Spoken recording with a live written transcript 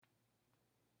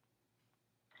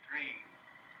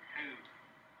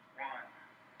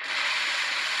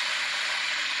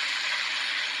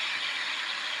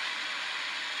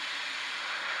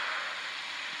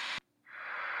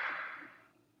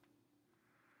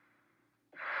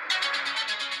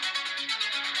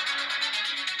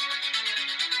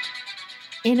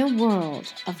In a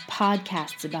world of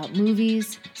podcasts about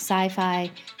movies,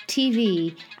 sci-fi,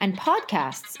 TV, and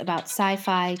podcasts about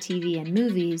sci-fi, TV, and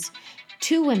movies,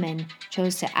 two women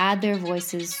chose to add their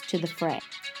voices to the fray.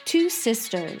 Two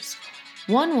sisters.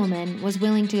 One woman was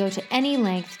willing to go to any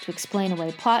length to explain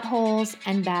away plot holes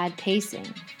and bad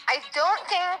pacing. I don't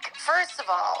think, first of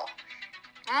all,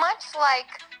 much like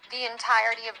the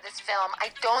entirety of this film, I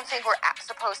don't think we're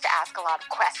supposed to ask a lot of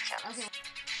questions.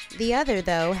 The other,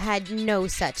 though, had no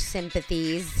such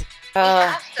sympathies.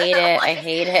 Oh, hate it. I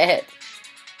hate it.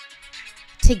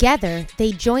 Together,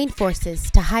 they joined forces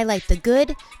to highlight the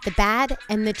good, the bad,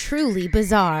 and the truly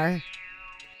bizarre.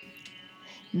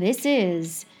 This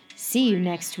is See You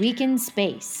Next Week in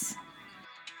Space.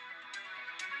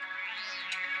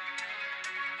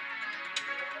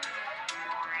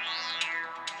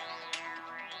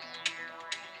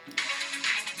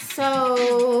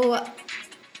 So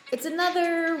it's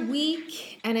another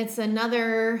week, and it's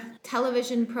another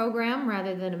television program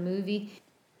rather than a movie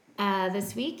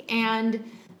this week. And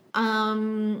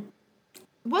wasn't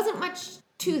much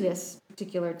to this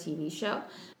particular TV show.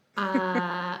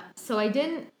 So I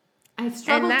struggled.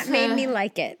 And that made me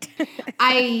like it.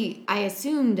 I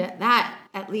assumed that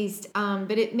at least,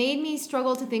 but it made me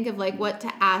struggle to think of like what to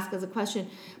ask as a question.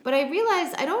 But I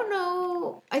realized I don't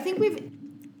know. I think we've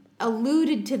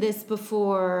alluded to this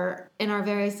before in our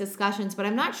various discussions, but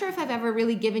I'm not sure if I've ever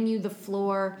really given you the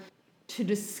floor to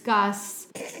discuss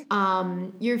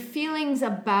your feelings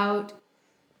about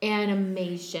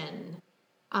animation,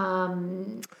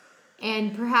 and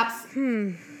perhaps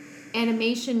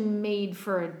animation made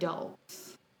for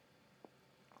adults.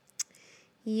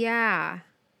 Yeah.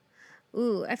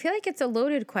 Ooh, I feel like it's a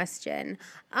loaded question.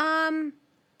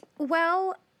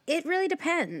 Well, it really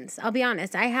depends. I'll be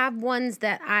honest. I have ones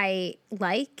that I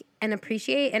like and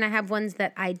appreciate, and I have ones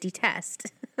that I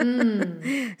detest.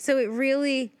 So it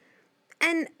really,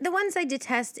 and the ones I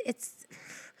detest, it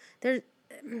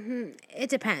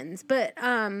depends. But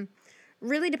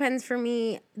really depends for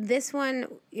me. This one,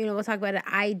 we'll talk about it.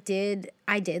 I did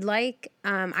like.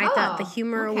 I thought the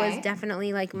humor was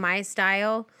definitely like my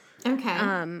style. Okay.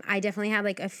 I definitely had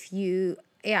like a few.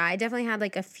 Yeah, I definitely had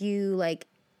like a few like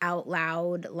out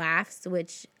loud laughs,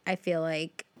 which I feel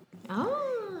like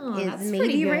is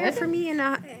maybe rare for me.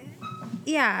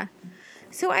 Yeah.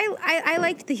 So I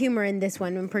liked the humor in this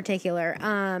one in particular.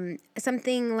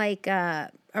 Something like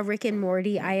a Rick and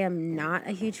Morty, I am not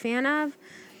a huge fan of.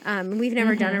 We've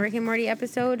never done a Rick and Morty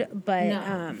episode,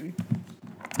 but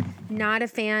not a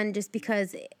fan just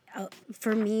because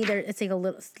for me it's like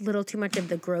a little too much of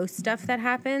the gross stuff that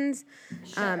happens.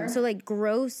 Sure. So like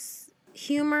gross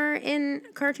humor in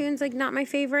cartoons, like not my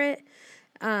favorite.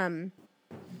 I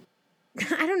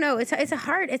don't know. It's a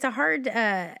hard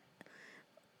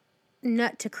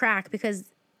nut to crack because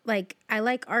like I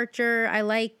like Archer, I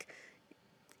like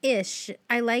Ish,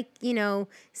 I like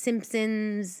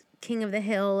Simpsons, King of the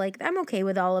Hill. Like I'm okay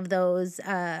with all of those.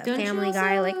 Family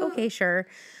Guy, like okay, sure.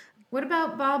 What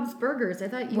about Bob's Burgers? I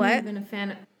thought you might have been a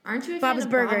fan. Aren't you a Bob's fan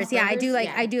of Burgers? Bob's Yeah, Burgers? I do like.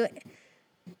 Yeah. I do.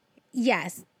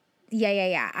 Yes.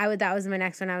 Yeah. That was my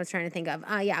next one I was trying to think of.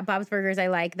 Yeah, Bob's Burgers. I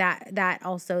like that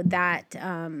also. That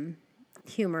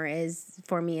humor is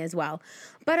for me as well.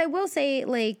 But I will say,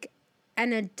 like,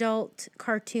 an adult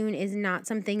cartoon is not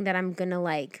something that I'm gonna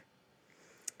like.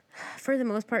 For the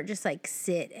most part, just like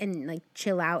sit and like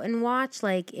chill out and watch,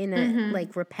 like in a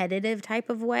like repetitive type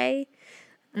of way.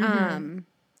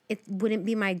 It wouldn't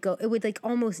be my go. It would like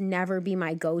almost never be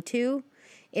my go-to.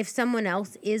 If someone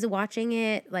else is watching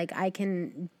it, like I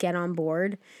can get on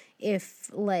board. If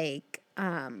like,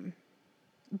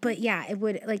 but yeah, it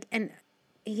would like, and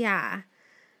yeah,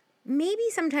 maybe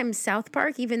sometimes South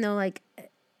Park, even though like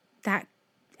that,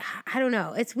 I don't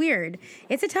know. It's weird.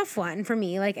 It's a tough one for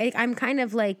me. Like I'm kind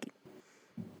of like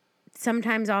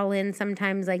sometimes all in,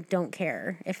 sometimes like don't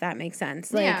care, if that makes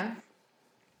sense. Like, yeah.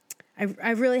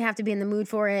 I really have to be in the mood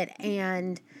for it.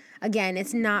 And again,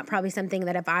 it's not probably something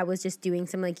that if I was just doing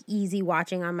some like easy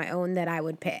watching on my own that I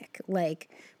would pick. Like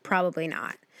probably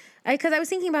not. Because I was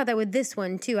thinking about that with this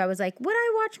one too. I was like, would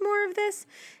I watch more of this?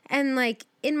 And like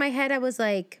in my head, I was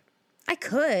like, I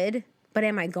could, but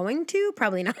am I going to?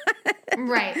 Probably not.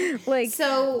 Right. Like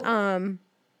so how do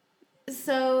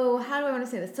I want to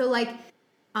say this? So like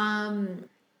animation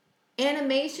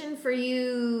for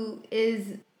you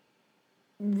is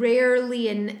rarely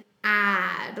an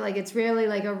ad. Like it's rarely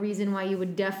like a reason why you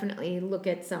would definitely look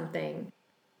at something.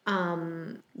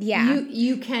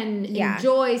 You can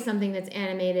enjoy something that's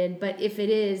animated, but if it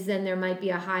is, then there might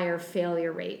be a higher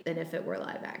failure rate than if it were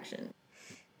live action.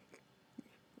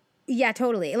 Yeah,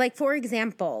 totally. Like for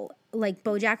example, like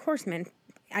BoJack Horseman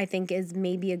I think is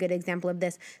maybe a good example of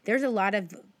this. There's a lot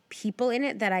of people in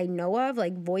it that I know of,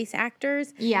 like voice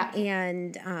actors,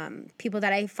 and people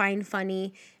that I find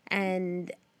funny,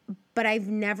 but I've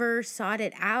never sought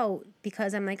it out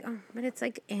because I'm like, oh, but it's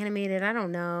like animated. I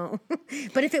don't know.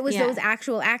 But if it was those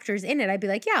actual actors in it, I'd be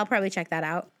like, yeah, I'll probably check that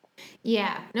out.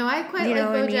 Yeah. No, I quite like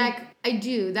BoJack. I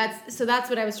do. That's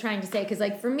what I was trying to say. Because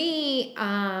like for me,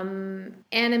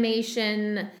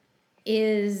 animation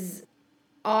is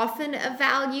often a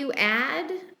value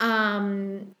add.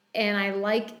 And I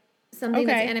like something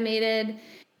that's animated.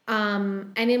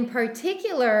 And in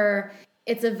particular,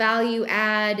 it's a value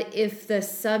add if the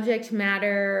subject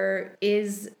matter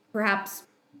is perhaps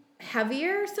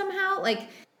heavier somehow. Like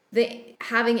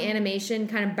having animation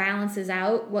kind of balances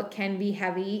out what can be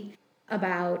heavy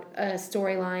about a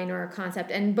storyline or a concept.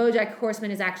 And BoJack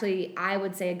Horseman is actually, I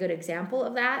would say, a good example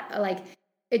of that. Like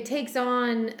it takes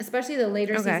on, especially the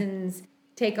later seasons,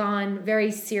 take on very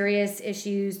serious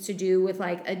issues to do with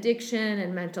like addiction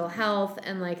and mental health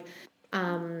and like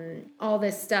all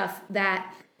this stuff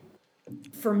that,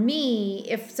 for me,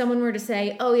 if someone were to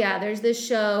say, oh yeah, there's this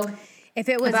show, if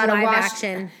it was about live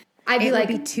action, I'd be like,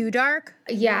 would be too dark.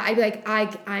 Yeah, I'd be like,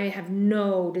 I have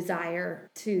no desire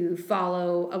to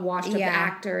follow a washed up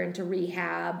actor into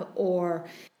rehab or,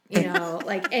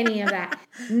 like any of that.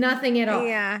 Nothing at all.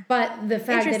 Yeah. But the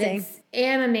fact that it's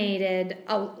animated,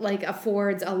 like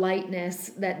affords a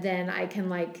lightness that then I can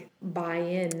like buy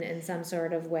in some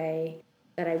sort of way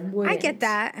that I wouldn't. I get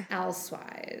that.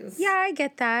 Elsewise. Yeah, I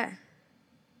get that.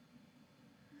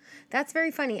 That's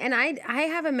very funny. And I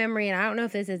have a memory, and I don't know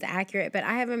if this is accurate, but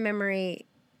I have a memory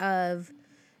of,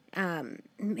 I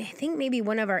think maybe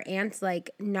one of our aunts, like,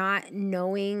 not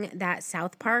knowing that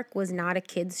South Park was not a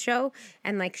kid's show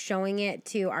and, like, showing it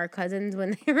to our cousins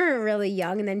when they were really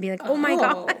young and then being like, oh my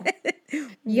God.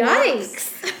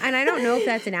 Yikes. And I don't know if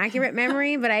that's an accurate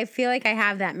memory, but I feel like I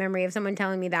have that memory of someone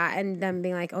telling me that and them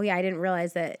being like, oh yeah, I didn't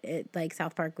realize that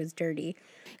South Park was dirty.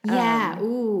 Yeah.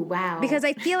 Ooh, wow. Because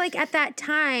I feel like at that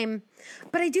time,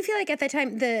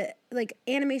 the like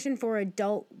animation for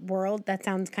adult world, that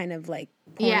sounds kind of like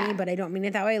corny, but I don't mean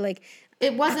it that way. Like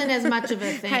it wasn't as much of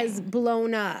a thing. Has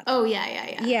blown up. Oh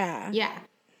yeah. Yeah.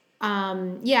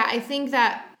 I think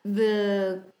that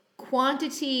the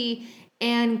quantity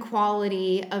and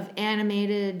quality of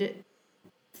animated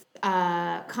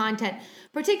content,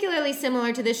 particularly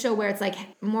similar to this show where it's like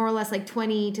more or less like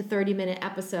 20 to 30 minute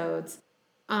episodes,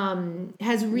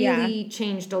 has really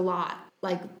changed a lot,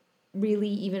 like really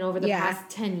even over the past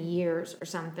 10 years or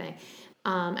something.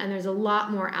 And there's a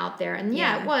lot more out there. And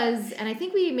it was, and I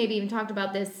think we maybe even talked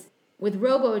about this with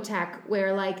Robotech,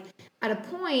 where like at a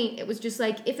point it was just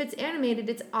like, if it's animated,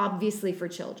 it's obviously for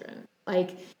children.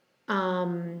 Like,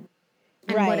 and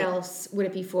what else would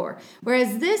it be for?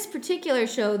 Whereas this particular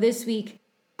show this week,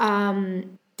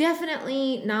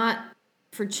 definitely not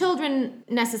for children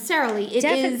necessarily. It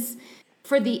is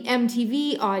for the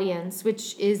MTV audience,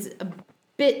 which is a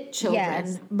bit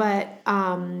children, but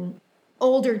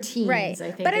older teens,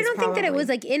 I think. But I don't think that it was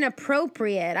like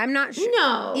inappropriate. I'm not sure.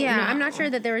 No. I'm not sure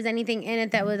that there was anything in it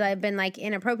that was I've been like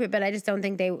inappropriate, but I just don't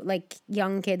think they like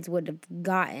young kids would have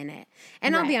gotten it.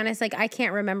 And I'll be honest, like I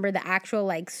can't remember the actual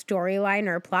like storyline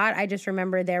or plot. I just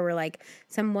remember there were like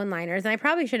some one-liners, and I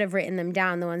probably should have written them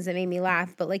down, the ones that made me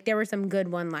laugh, but like there were some good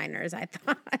one-liners, I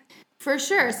thought. For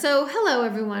sure. So, hello,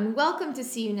 everyone. Welcome to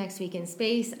See You Next Week in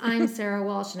Space. I'm Sarah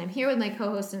Walsh, and I'm here with my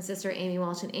co-host and sister, Amy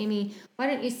Walsh. And Amy, why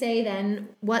don't you say then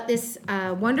what this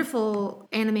wonderful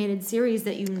animated series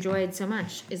that you enjoyed so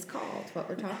much is called, what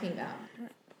we're talking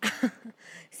about?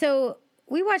 So,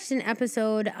 we watched an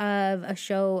episode of a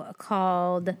show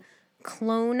called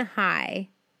Clone High,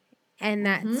 and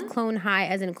that's Clone High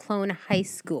as in Clone High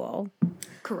School.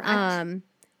 Correct.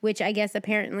 Which I guess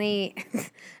apparently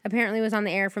was on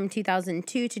the air from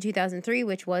 2002 to 2003,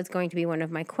 which was going to be one of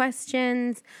my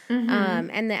questions.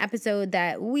 And the episode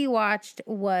that we watched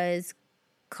was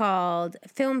called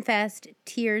Film Fest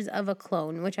Tears of a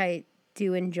Clone, which I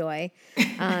do enjoy,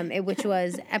 which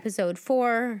was episode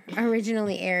 4,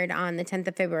 originally aired on the 10th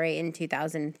of February in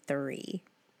 2003.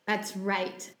 That's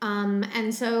right.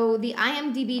 And so the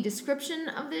IMDb description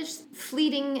of this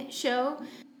fleeting show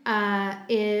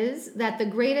is that the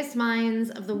greatest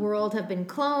minds of the world have been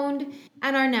cloned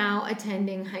and are now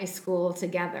attending high school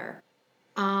together.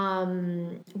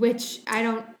 Which I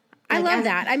don't... I love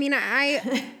that. I mean, I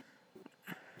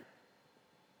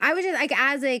was just like,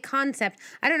 as a concept,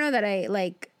 I don't know that I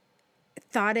like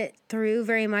thought it through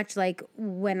very much. Like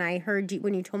when I heard you,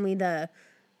 when you told me the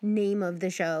name of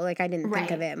the show, like I didn't think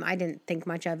of it. I didn't think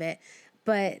much of it.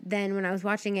 But then when I was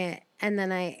watching it, and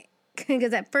then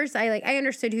because at first I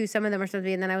understood who some of them are supposed to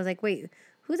be, and then I was like, wait,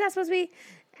 who's that supposed to be?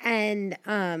 And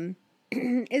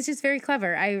it's just very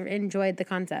clever. I enjoyed the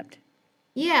concept.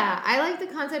 Yeah, I like the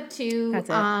concept too. That's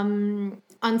it.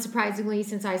 Unsurprisingly,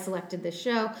 since I selected this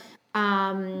show.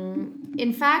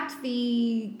 In fact,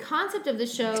 the concept of the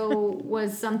show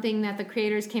was something that the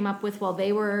creators came up with while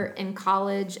they were in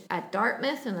college at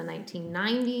Dartmouth in the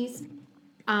 1990s.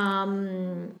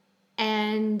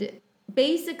 And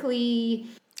basically...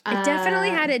 It definitely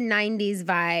had a 90s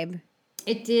vibe.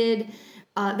 It did,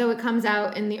 though it comes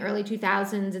out in the early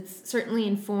 2000s, it's certainly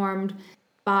informed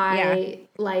by,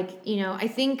 I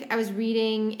think I was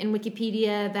reading in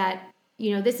Wikipedia that,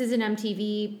 this is an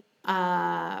MTV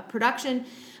production.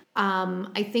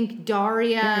 I think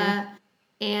Daria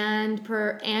and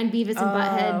Beavis and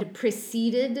Butthead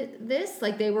preceded this.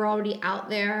 Like, they were already out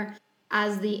there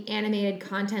as the animated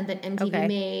content that MTV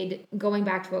made, going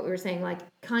back to what we were saying, like,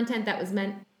 content that was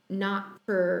meant not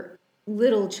for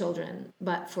little children,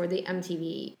 but for the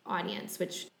MTV audience,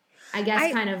 which I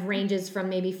guess kind of ranges from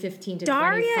maybe 15 to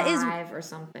Daria 25 or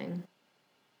something.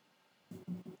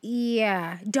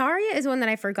 Yeah. Daria is one that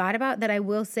I forgot about that I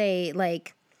will say,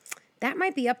 like, that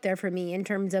might be up there for me in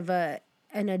terms of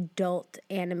an adult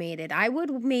animated. I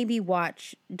would maybe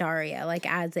watch Daria, like,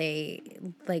 as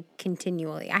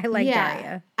continually. I like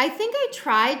Daria. I think I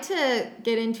tried to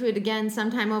get into it again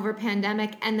sometime over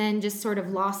pandemic and then just sort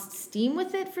of lost steam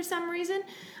with it for some reason.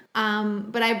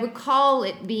 But I recall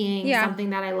it being something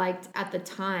that I liked at the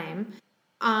time.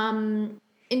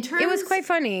 It was quite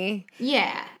funny.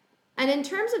 Yeah. And in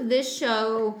terms of this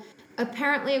show,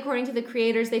 apparently, according to the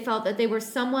creators, they felt that they were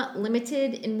somewhat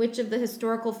limited in which of the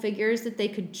historical figures that they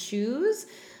could choose,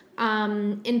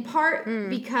 in part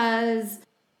because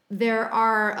there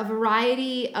are a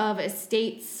variety of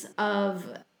estates of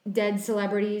dead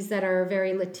celebrities that are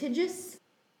very litigious,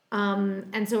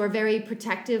 and so are very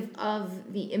protective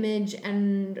of the image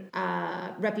and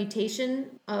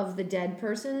reputation of the dead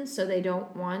person, so they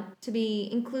don't want to be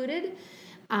included.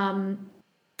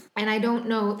 And I don't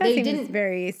know. That seems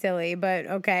very silly, but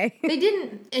okay. They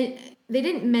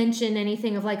didn't mention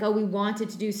anything of like, oh, we wanted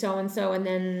to do so and so, and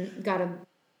then got a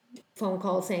phone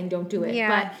call saying don't do it.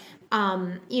 Yeah.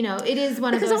 But it is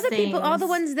one of those things. Because all the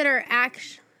ones that are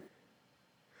actually.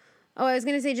 Oh, I was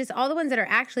gonna say just all the ones that are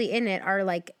actually in it are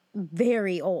like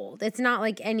very old. It's not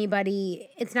like anybody.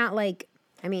 It's not like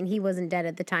he wasn't dead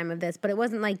at the time of this, but it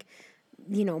wasn't like.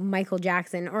 Michael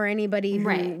Jackson or anybody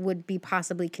who would be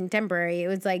possibly contemporary. It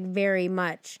was like very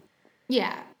much.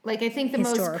 Yeah. Like I think the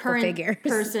most current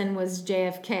person was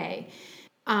JFK.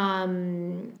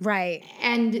 Right.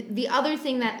 And the other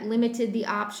thing that limited the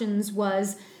options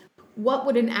was what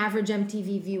would an average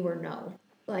MTV viewer know?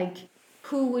 Like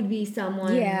who would be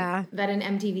someone that an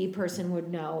MTV person would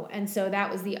know? And so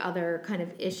that was the other kind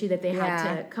of issue that they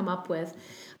had to come up with.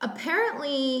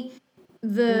 Apparently,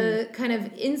 the kind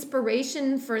of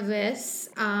inspiration for this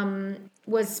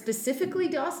was specifically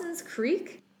Dawson's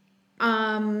Creek.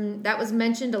 That was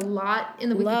mentioned a lot in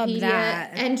the Wikipedia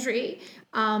entry.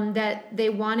 That they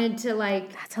wanted to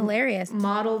that's hilarious.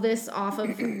 Model this off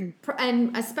of,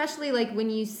 and especially like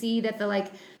when you see that the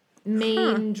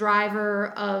main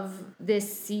driver of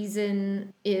this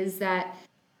season is that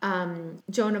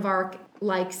Joan of Arc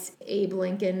likes Abe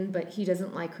Lincoln, but he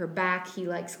doesn't like her back. He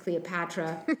likes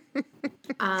Cleopatra.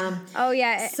 Oh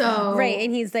yeah. So right,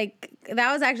 and he's like,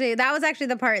 that was actually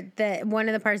the part that one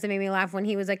of the parts that made me laugh when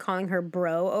he was like calling her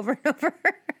bro over and over.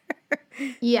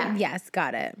 Yeah. Yes,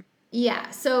 got it. Yeah.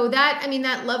 So that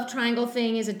love triangle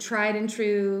thing is a tried and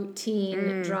true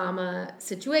teen drama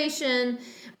situation.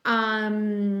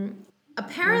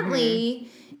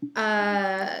 Apparently,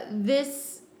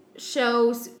 this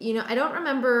shows, I don't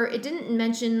remember, it didn't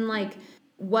mention like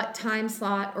what time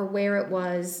slot or where it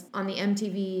was on the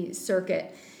MTV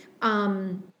circuit.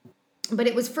 But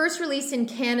it was first released in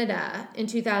Canada in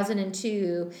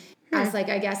 2002 as like,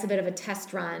 I guess, a bit of a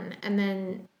test run. And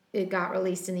then it got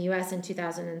released in the US in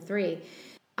 2003.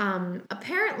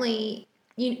 Apparently,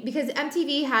 because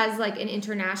MTV has like an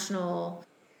international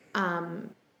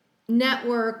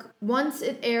network. Once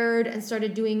it aired and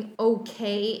started doing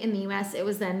okay in the US, it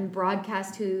was then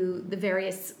broadcast to the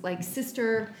various like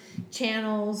sister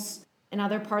channels in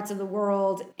other parts of the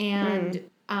world. And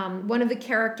one of the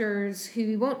characters who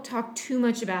we won't talk too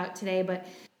much about today, but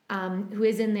who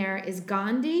is in there is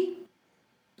Gandhi.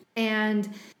 And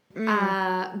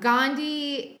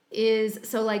Gandhi is,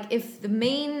 so like if the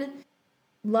main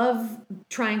love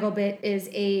triangle bit is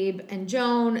Abe and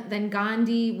Joan, then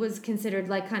Gandhi was considered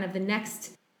like kind of the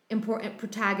next important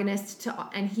protagonist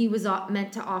and he was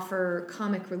meant to offer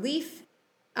comic relief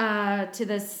to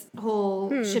this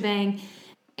whole shebang.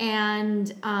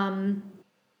 And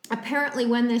apparently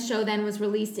when this show then was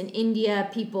released in India,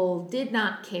 people did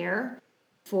not care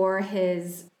for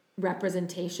his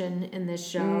representation in this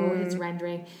show, his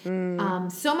rendering.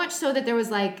 So much so that there was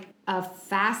like a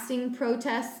fasting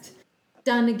protest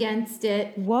done against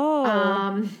it.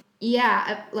 Whoa.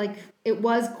 Yeah, like it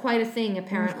was quite a thing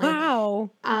apparently.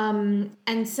 Wow.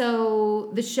 And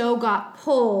so the show got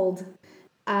pulled.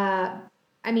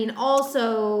 I mean,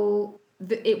 also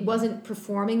it wasn't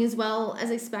performing as well as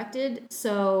expected.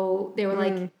 So they were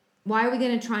like, why are we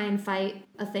going to try and fight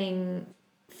a thing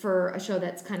for a show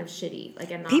that's kind of shitty?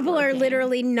 Like, and not People are working?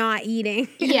 literally not eating.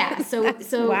 Yeah. So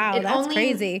Wow, it that's only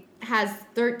crazy. has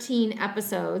 13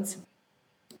 episodes.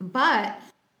 But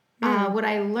what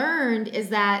I learned is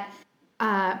that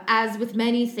as with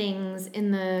many things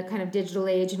in the kind of digital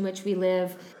age in which we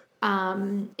live,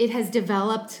 it has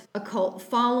developed a cult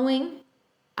following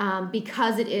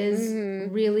because it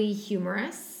is really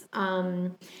humorous.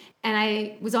 And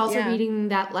I was also reading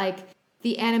that like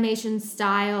the animation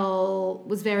style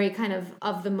was very kind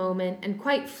of the moment and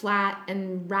quite flat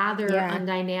and rather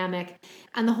undynamic.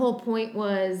 And the whole point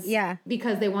was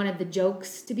because they wanted the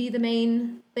jokes to be the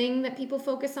main thing that people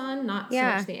focus on, not so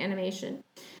much the animation.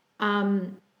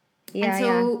 And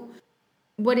so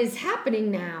what is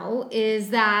happening now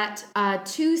is that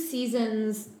 2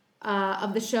 seasons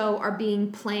of the show are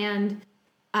being planned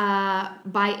by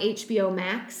HBO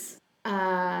Max.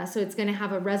 So it's going to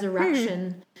have a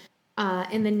resurrection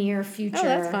in the near future. Oh,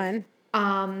 that's fun.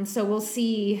 So we'll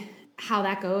see how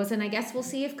that goes. And I guess we'll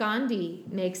see if Gandhi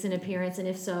makes an appearance. And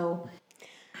if so,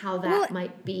 how that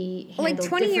might be handled like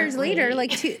 20 years later,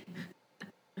 like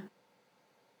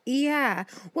yeah.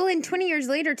 Well, in 20 years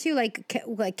later too, like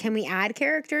can we add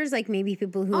characters? Like maybe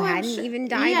people who hadn't even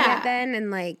died yet then,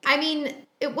 and like. I mean,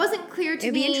 it wasn't clear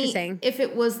to me if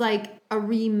it was like a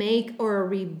remake or a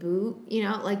reboot, you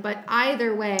know, like, but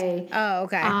either way. Oh,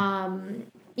 okay.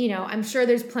 You know, I'm sure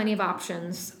there's plenty of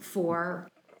options for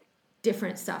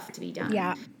different stuff to be done.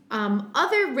 Yeah.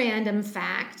 Other random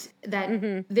fact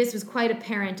that this was quite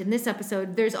apparent in this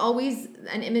episode, there's always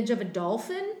an image of a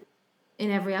dolphin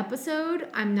in every episode.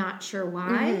 I'm not sure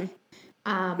why,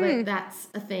 but that's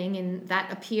a thing, and that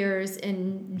appears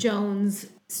in Joan's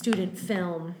student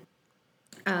film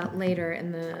later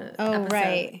in the episode.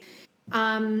 Right.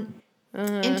 In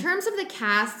terms of the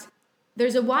cast,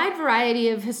 there's a wide variety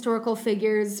of historical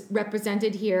figures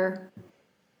represented here,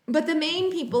 but the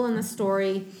main people in the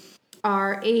story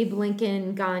are Abe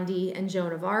Lincoln, Gandhi, and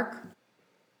Joan of Arc.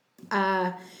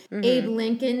 Abe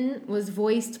Lincoln was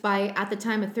voiced by, at the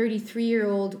time, a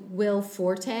 33-year-old Will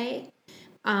Forte,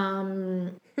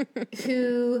 who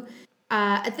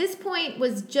at this point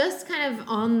was just kind of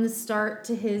on the start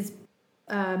to his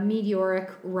meteoric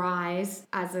rise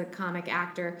as a comic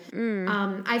actor.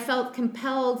 I felt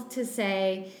compelled to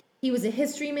say he was a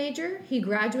history major. He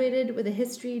graduated with a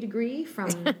history degree from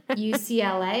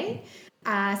UCLA.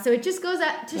 So it just goes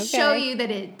out to show you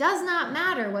that it does not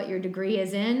matter what your degree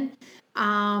is in.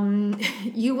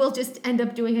 You will just end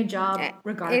up doing a job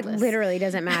regardless. It literally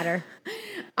doesn't matter.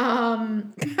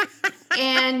 And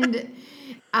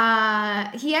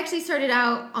he actually started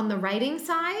out on the writing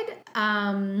side.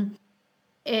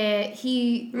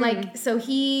 So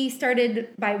he started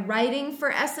by writing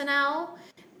for SNL,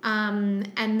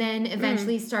 and then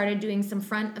eventually started doing some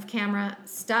front of camera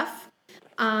stuff.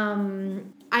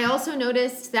 I also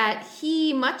noticed that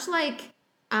he, much like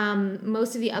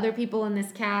most of the other people in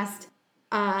this cast,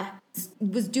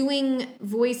 was doing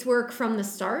voice work from the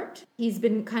start. He's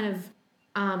been kind of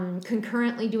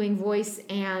concurrently doing voice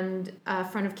and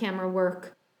front of camera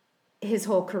work his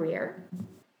whole career.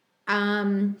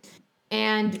 And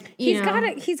he's got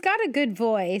a good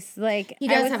voice. Like he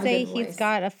does I would have say a good voice. He's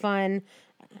got a fun,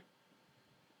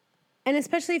 and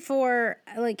especially for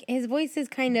like his voice is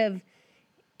kind of,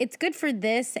 it's good for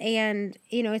this, and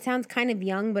you know it sounds kind of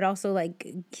young, but also like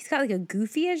he's got like a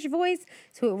goofy-ish voice,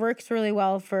 so it works really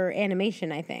well for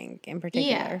animation. I think in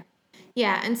particular.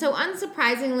 Yeah, and so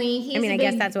unsurprisingly, he's. I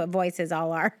guess that's what voices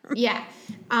all are. Yeah,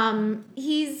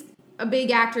 he's a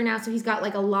big actor now, so he's got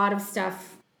like a lot of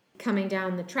stuff coming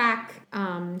down the track.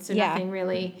 So nothing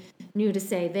really new to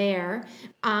say there.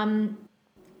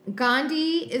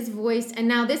 Gandhi is voiced, and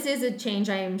now this is a change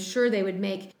I am sure they would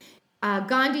make.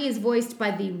 Gandhi is voiced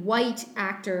by the white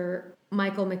actor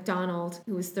Michael McDonald,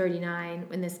 who was 39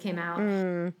 when this came out.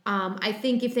 I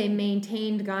think if they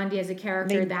maintained Gandhi as a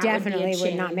character, that definitely would be a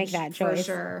change, not make that choice.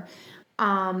 For sure.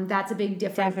 That's a big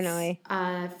difference. Definitely.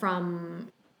 From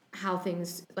how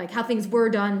things were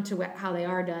done to how they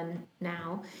are done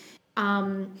now.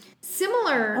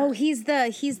 Similar. Oh, he's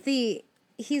the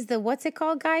what's it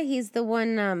called guy? He's the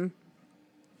one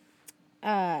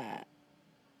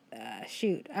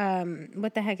shoot.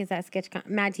 What the heck is that sketch?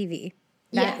 Mad TV.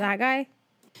 Yeah. That guy.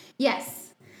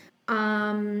 Yes.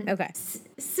 Okay.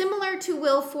 Similar to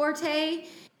Will Forte,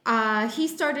 he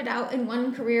started out in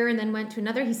one career and then went to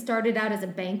another. He started out as a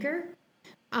banker,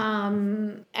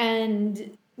 and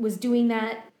was doing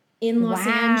that in Los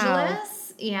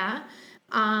Angeles. Yeah.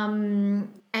 And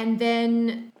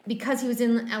then because he was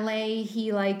in LA,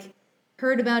 he like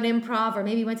heard about improv, or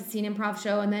maybe went to see an improv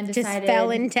show and then decided just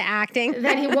fell into acting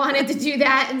that he wanted to do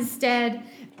that instead.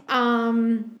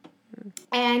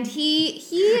 And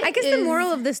he I guess the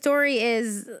moral of the story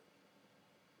is,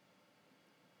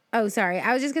 oh, sorry.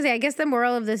 I was just gonna say, I guess the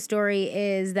moral of the story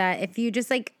is that if you just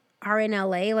like are in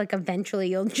LA, like eventually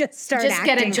you'll just start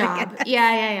acting, get a job.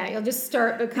 Yeah. You'll just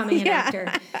start becoming an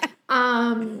actor.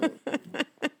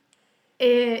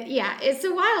 It's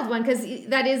a wild one because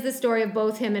that is the story of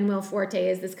both him and Will Forte.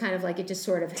 Is this kind of like it just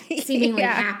sort of seemingly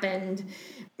happened.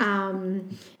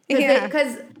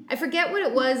 Because I forget what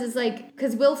it was. Is like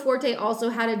because Will Forte also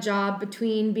had a job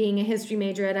between being a history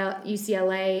major at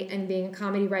UCLA and being a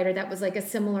comedy writer. That was like a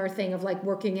similar thing of like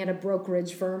working at a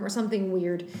brokerage firm or something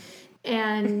weird.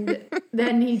 And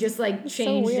then he just like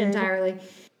changed entirely.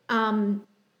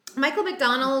 Michael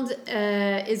McDonald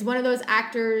is one of those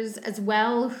actors as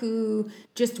well who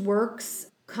just works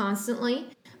constantly.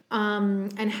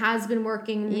 And has been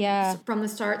working from the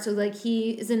start. So like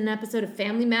he is in an episode of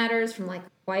Family Matters from like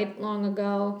quite long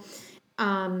ago.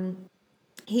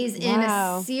 He's in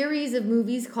a series of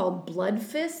movies called Blood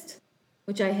Fist,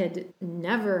 which I had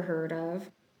never heard of.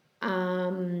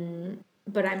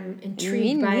 But I'm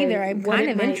intrigued by I'm what kind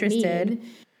it of might interested. mean.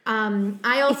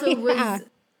 I also was,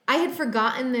 I had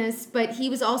forgotten this, but he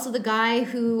was also the guy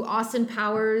who Austin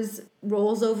Powers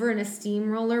rolls over in a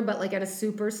steamroller, but like at a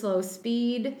super slow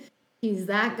speed. He's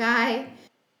that guy.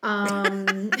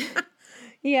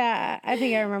 Yeah, I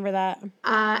think I remember that.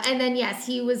 And then, yes,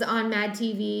 he was on Mad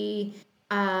TV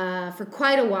for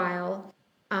quite a while.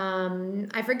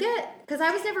 I forget, because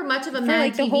I was never much of a Mad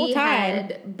like the TV whole time.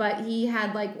 head, but he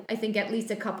had, like, I think at least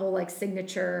a couple, like,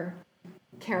 signature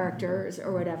characters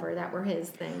or whatever that were his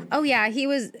thing. Oh, yeah, he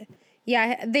was,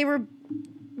 they were,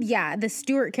 the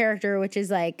Stewart character, which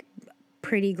is, like,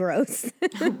 pretty gross.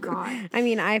 Oh, God. I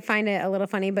mean, I find it a little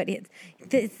funny, but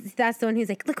that's the one who's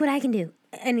like, look what I can do.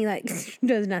 And he, like,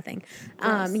 does nothing.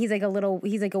 He's like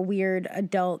a weird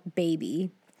adult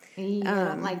baby. I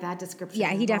don't like that description.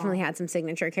 Yeah, he definitely had some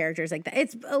signature characters like that.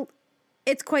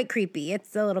 It's quite creepy.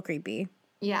 It's a little creepy.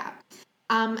 Yeah.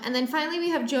 And then finally we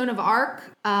have Joan of Arc,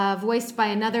 voiced by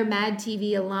another Mad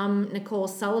TV alum, Nicole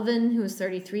Sullivan, who is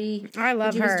 33. I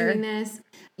love her. She was doing this.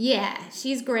 Yeah,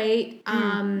 she's great.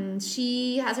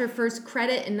 She has her first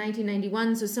credit in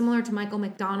 1991, so similar to Michael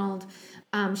McDonald.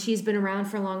 She's been around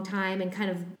for a long time and kind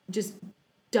of just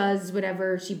does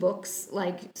whatever she books,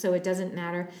 like, so it doesn't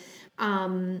matter.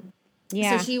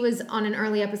 So she was on an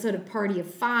early episode of Party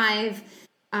of Five.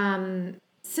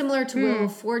 Similar to Will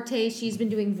Forte, she's been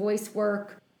doing voice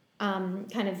work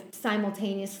kind of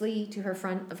simultaneously to her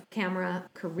front of camera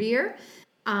career.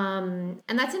 And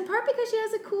that's in part because she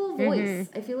has a cool voice.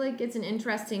 I feel like it's an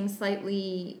interesting,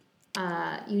 slightly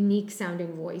unique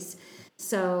sounding voice.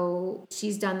 So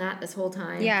she's done that this whole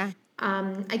time. Yeah.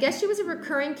 I guess she was a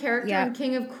recurring character in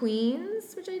King of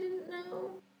Queens, which I didn't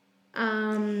know.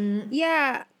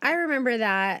 Yeah, I remember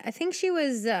that. I think she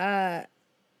was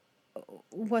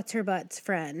what's her butt's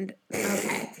friend.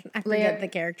 Okay. I forget the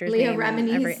character's Leah name.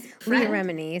 Remini's Leah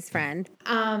Remini's friend.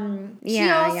 She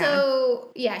also,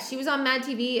 she was on Mad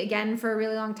TV again for a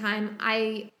really long time.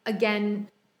 I, again,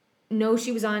 know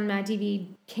she was on Mad TV.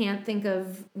 Can't think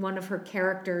of one of her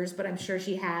characters, but I'm sure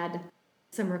she had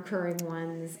some recurring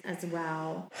ones as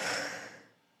well.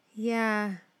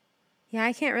 Yeah,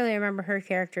 I can't really remember her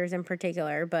characters in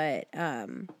particular, but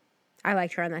I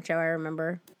liked her on that show, I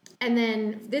remember. And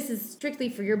then, this is strictly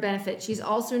for your benefit, she's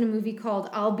also in a movie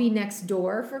called I'll Be Next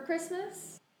Door for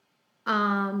Christmas.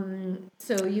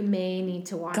 So you may need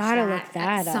to watch Gotta that. look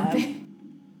that up. Something.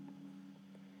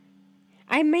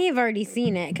 I may have already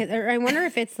seen it, or I wonder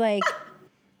if it's like,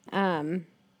 no,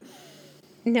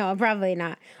 probably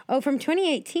not. Oh, from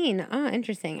 2018. Oh,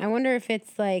 interesting. I wonder if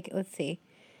it's like, let's see.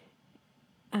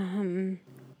 A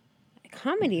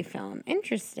comedy film.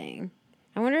 Interesting.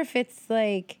 I wonder if it's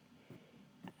like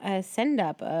a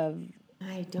send-up of...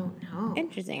 I don't know.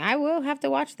 Interesting. I will have to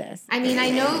watch this. I mean,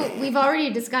 I know we've already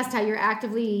discussed how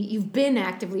you've been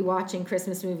actively watching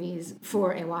Christmas movies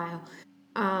for a while.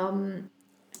 And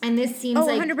this seems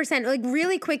like... 100%. Like,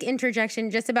 really quick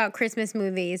interjection just about Christmas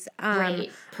movies.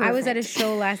 Great. I was at a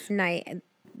show last night.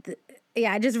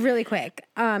 Yeah, just really quick.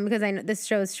 Because I know this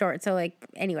show is short. So, like,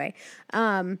 anyway.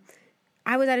 I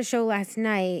I was at a show last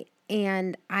night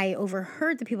and I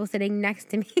overheard the people sitting next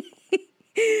to me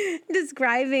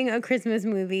describing a Christmas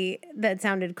movie that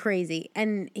sounded crazy.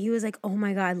 And he was like, oh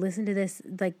my God, listen to this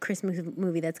like Christmas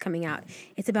movie that's coming out.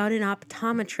 It's about an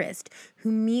optometrist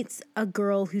who meets a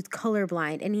girl who's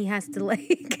colorblind and he has to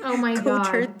like Oh my coach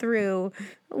her God. through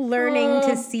learning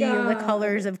to see the God.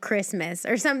 colors of Christmas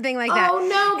or something like that. Oh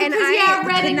no, because and I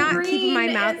red could and not green keep my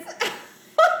mouth.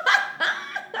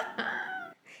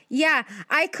 Yeah,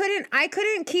 I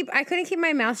couldn't keep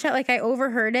my mouth shut. Like I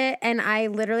overheard it and I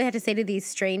literally had to say to these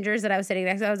strangers that I was sitting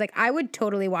next to, I was like, I would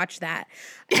totally watch that.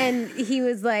 And he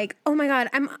was like, oh my God,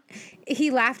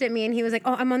 he laughed at me and he was like,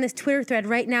 oh, I'm on this Twitter thread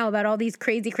right now about all these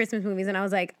crazy Christmas movies. And I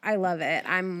was like, I love it.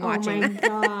 I'm watching. Oh my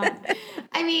God.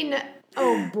 I mean,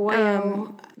 oh boy.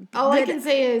 All I can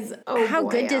say is, oh How boy,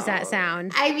 good does that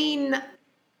sound? I mean,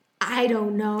 I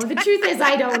don't know. The truth is,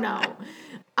 I don't know.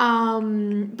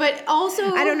 But also,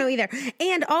 I don't know either.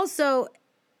 And also,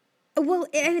 well,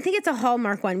 and I think it's a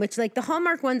Hallmark one, which like the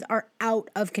Hallmark ones are out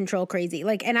of control crazy.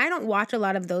 Like, and I don't watch a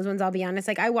lot of those ones, I'll be honest.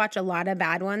 Like I watch a lot of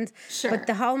bad ones, Sure. but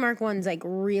the Hallmark ones like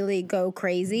really go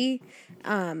crazy.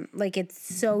 Like it's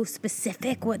so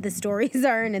specific what the stories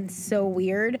are and it's so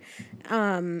weird.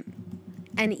 And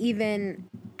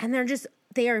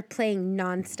they are playing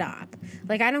nonstop.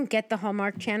 Like I don't get the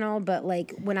Hallmark channel, but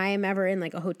like when I am ever in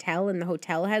like a hotel and the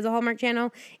hotel has a Hallmark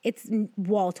channel, it's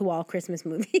wall to wall Christmas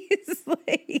movies.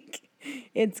 Like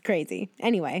it's crazy.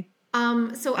 Anyway,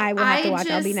 so I will have to watch.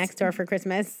 I'll be just next door for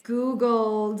Christmas.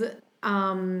 Googled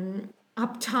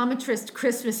optometrist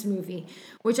Christmas movie,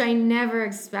 which I never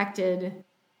expected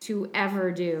to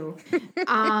ever do.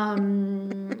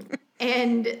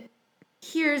 And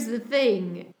here's the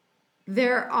thing.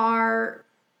 There are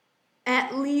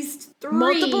at least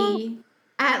three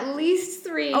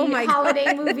Oh my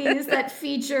holiday movies that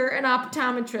feature an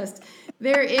optometrist.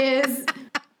 There is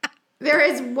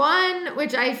one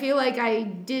which I feel like I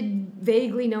did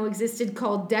vaguely know existed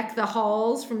called Deck the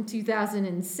Halls from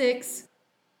 2006,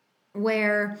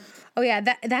 where Oh yeah,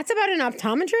 that's about an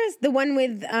optometrist. The one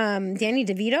with Danny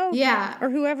DeVito, yeah, or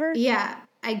whoever. yeah.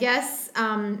 I guess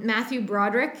Matthew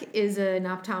Broderick is an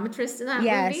optometrist in that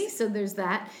Yes. movie, so there's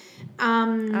that.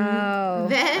 Then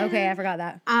okay, I forgot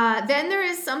that. Then there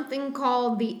is something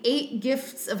called The 8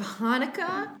 Gifts of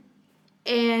Hanukkah,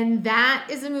 and that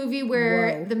is a movie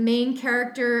where Whoa. the main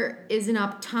character is an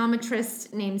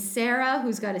optometrist named Sarah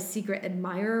who's got a secret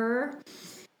admirer.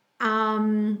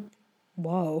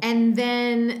 Whoa. And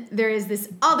then there is this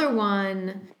other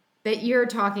one that you're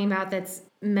talking about that's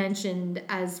mentioned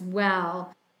as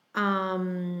well. Oh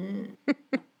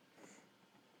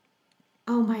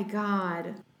my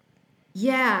God.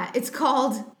 Yeah, it's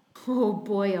called, oh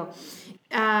boy.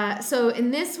 So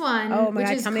in this one, Oh my which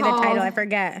God, is tell me the called title. I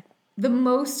forget. The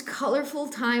Most Colorful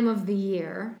Time of the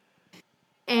Year.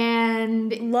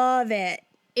 And Love it.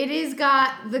 it has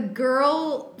got the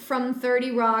girl from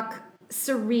 30 Rock,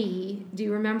 Sari. Do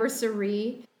you remember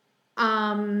Sari? Who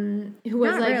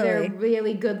was Not like really. their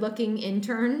really good-looking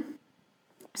intern.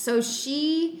 So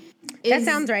she is... That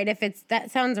sounds right. If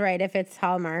it's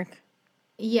Hallmark.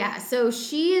 Yeah, so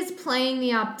she is playing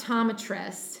the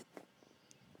optometrist.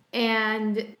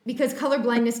 And because color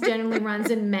blindness generally runs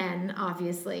in men,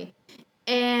 obviously.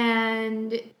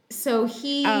 And so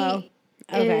he okay.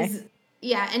 is...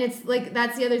 Yeah, and it's like,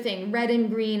 that's the other thing. Red and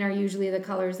green are usually the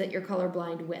colors that you're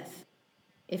colorblind with,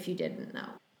 if you didn't know.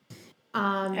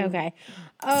 Okay.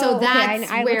 Oh, So okay.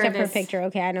 that's I where looked up her this- picture.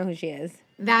 Okay, I know who she is.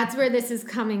 That's where this is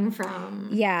coming from.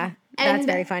 Yeah, that's And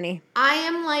very funny. I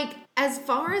am like, as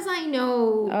far as I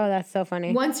know, Oh, that's so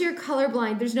funny. once you're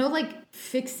colorblind, there's no like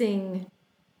fixing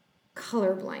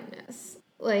colorblindness.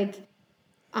 Like,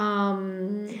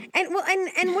 And well,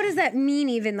 and what does that mean?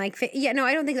 Even like, yeah, no,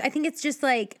 I don't think. I think it's just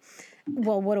like,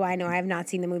 well, what do I know? I have not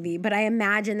seen the movie, but I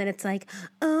imagine that it's like,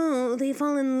 oh, they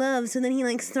fall in love, so then he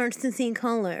like starts to see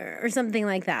color or something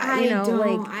like that.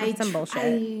 Like some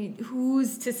bullshit.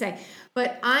 Who's to say?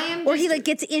 But I am. Or just, he like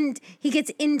gets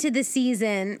into the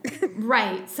season.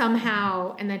 right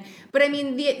somehow, and then. But I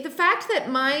mean, the fact that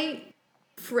my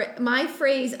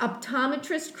phrase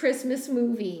optometrist Christmas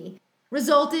movie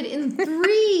resulted in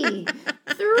three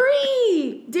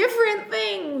different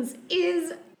things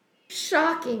is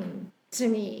shocking to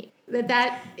me.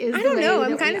 That is. I don't the know. way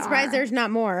I'm that kind we of surprised are. there's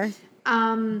not more.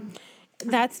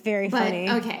 That's very But funny.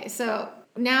 okay, so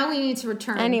now we need to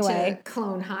return Anyway. to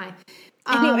Clone High.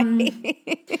 Anyway.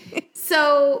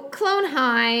 So Clone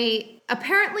High,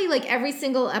 apparently like every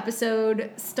single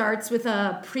episode starts with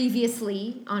a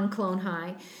previously on Clone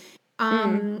High.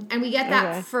 And we get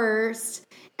that Okay. first,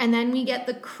 and then we get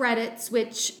the credits,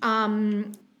 which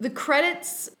the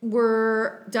credits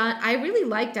were done. I really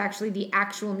liked actually the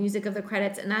actual music of the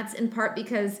credits, and that's in part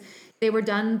because they were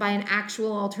done by an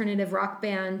actual alternative rock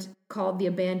band called the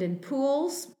Abandoned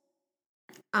Pools.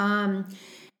 And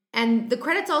the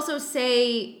credits also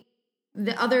say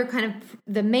the other kind of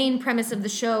the main premise of the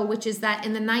show, which is that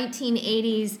in the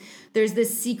 1980s, there's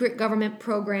this secret government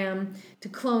program to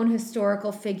clone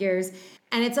historical figures.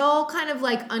 And it's all kind of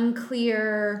like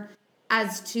unclear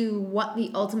as to what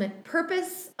the ultimate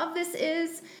purpose of this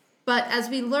is. But as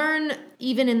we learn,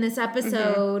 even in this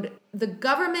episode, the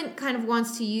government kind of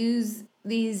wants to use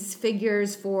these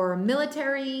figures for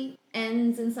military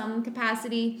ends in some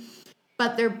capacity.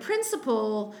 But their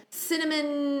principal,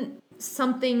 Cinnamon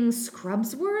something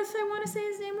Scrubsworth, I want to say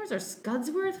his name was, or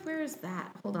Scudsworth? Where is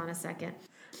that? Hold on a second.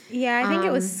 Yeah, I think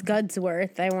it was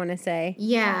Scudsworth, I want to say.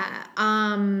 Yeah.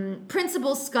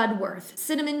 Principal Scudworth.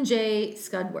 Cinnamon J.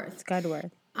 Scudworth.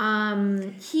 Scudworth.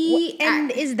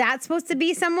 Is that supposed to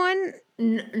be someone?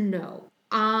 No.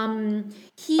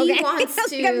 He wants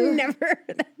to. I've never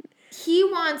heard that. He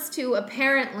wants to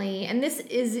apparently, and this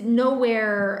is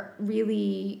nowhere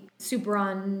really super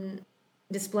on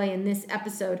display in this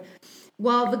episode.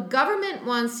 While the government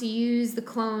wants to use the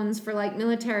clones for like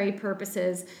military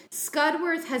purposes,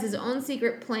 Scudworth has his own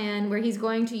secret plan where he's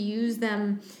going to use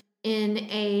them in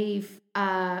a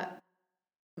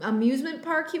amusement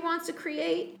park he wants to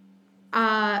create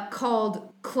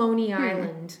called Cloney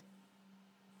Island.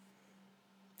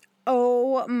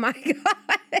 Oh my God.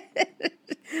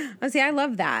 Oh, see, I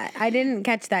love that. I didn't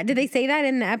catch that. Did they say that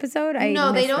in the episode?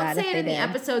 No, they don't say it in the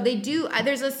episode. They do.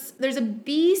 There's a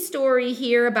B story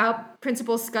here about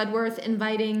Principal Scudworth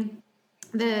inviting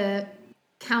the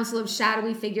Council of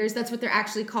Shadowy Figures. That's what they're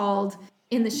actually called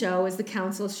in the show, is the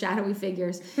Council of Shadowy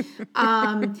Figures.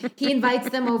 He invites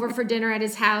them over for dinner at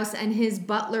his house, and his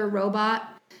butler robot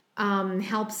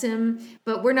helps him,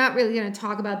 but we're not really going to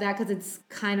talk about that because it's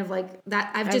kind of like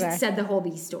that. I've just said the whole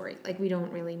B story. Like, we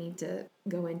don't really need to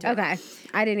go into it. Okay.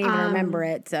 I didn't even remember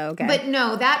it, so okay. But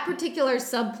no, that particular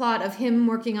subplot of him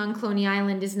working on Cloney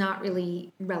Island is not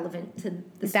really relevant to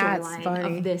the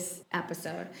storyline of this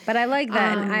episode. But I like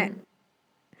that.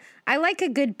 I like a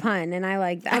good pun, and I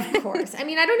like that. Of course. I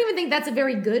mean, I don't even think that's a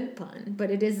very good pun, but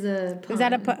it is a pun. Is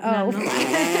that a pun? Oh.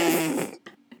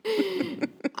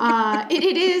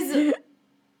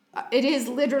 It is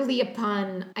literally a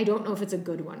pun. I don't know if it's a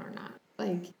good one or not.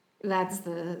 Like, that's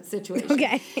the situation.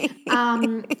 Okay.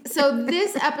 So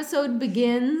this episode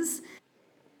begins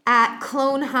at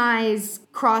Clone High's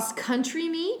cross country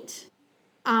meet.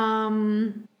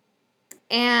 And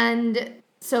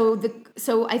so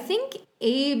I think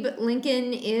Abe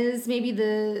Lincoln is maybe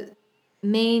the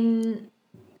main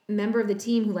member of the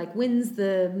team who like wins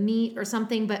the meet or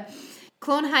something, but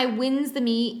Clone High wins the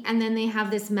meet, and then they have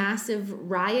this massive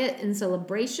riot in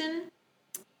celebration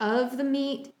of the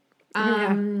meet.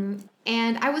 And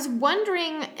I was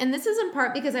wondering, and this is in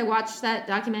part because I watched that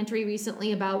documentary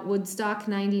recently about Woodstock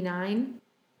 99.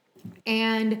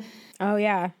 And oh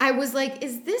yeah, I was like,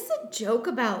 is this a joke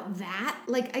about that?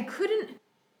 Like,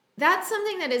 that's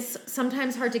something that is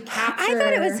sometimes hard to capture. I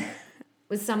thought it was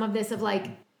with some of this of like,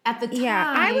 at the time.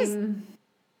 Yeah,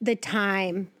 the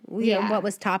time, what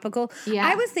was topical. Yeah.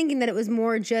 I was thinking that it was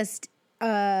more just,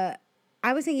 a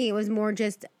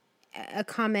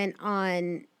comment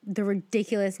on the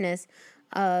ridiculousness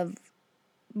of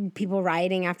people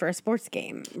rioting after a sports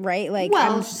game, right? Like,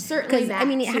 well, certainly that. I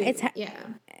mean, yeah.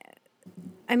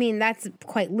 I mean, that's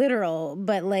quite literal,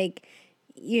 but like,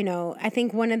 you know, I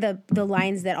think one of the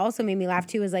lines that also made me laugh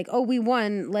too was like, "Oh, we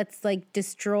won. Let's like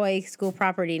destroy school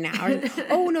property now." Or,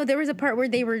 oh no, there was a part where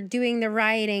they were doing the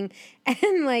rioting,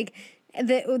 and like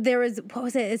there was, what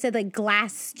was it? It said like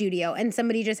glass studio, and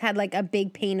somebody just had like a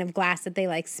big pane of glass that they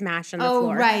like smashed on the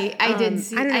floor. Oh right, I did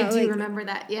see. I do like, remember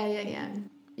that. Yeah.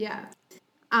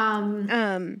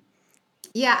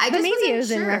 Yeah, I but just maybe it was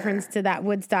sure. in reference to that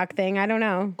Woodstock thing. I don't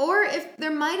know. Or if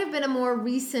there might have been a more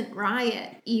recent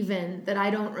riot, even that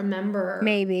I don't remember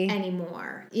maybe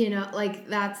anymore. You know, like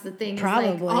that's the thing.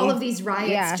 Probably like, all of these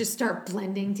riots just start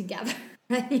blending together.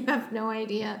 You have no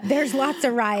idea. There's lots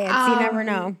of riots. You never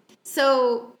know.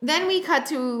 So then we cut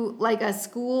to like a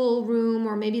school room,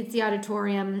 or maybe it's the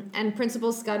auditorium, and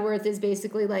Principal Scudworth is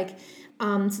basically like,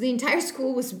 so the entire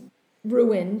school was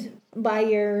ruined by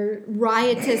your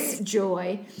riotous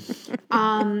joy.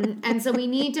 And so we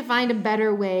need to find a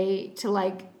better way to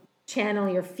like channel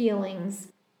your feelings.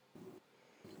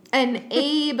 And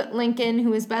Abe Lincoln,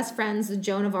 who is best friends with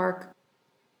Joan of Arc,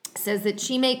 says that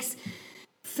she makes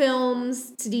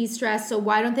films to de-stress. So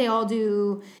why don't they all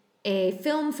do a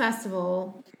film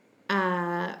festival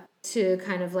to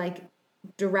kind of like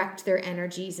direct their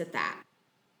energies at that.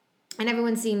 And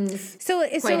everyone seems So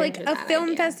quite like into a that film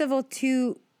idea. festival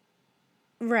to,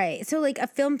 right? So like a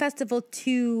film festival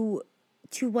to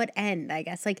what end? I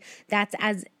guess like that's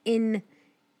as in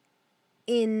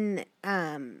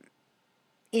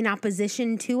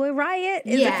opposition to a riot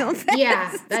is a film fest.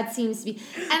 Yeah, that seems to be.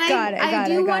 And I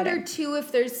do wonder too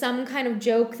if there's some kind of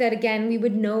joke that again we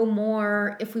would know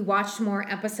more if we watched more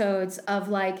episodes of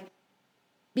like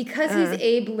because he's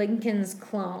Abe Lincoln's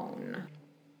clone.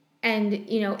 And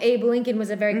Abe Lincoln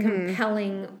was a very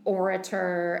compelling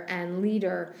orator and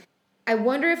leader. I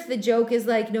wonder if the joke is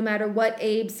like no matter what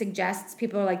Abe suggests,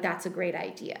 people are like that's a great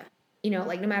idea.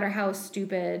 Like no matter how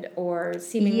stupid or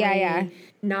seemingly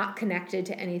not connected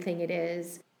to anything it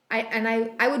is.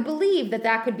 I would believe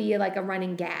that could be like a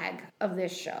running gag of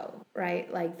this show,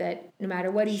 right? Like that no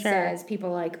matter what he says, people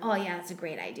are like, oh yeah, that's a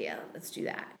great idea. Let's do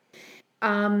that.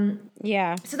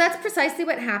 So that's precisely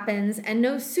what happens. And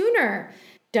no sooner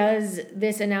does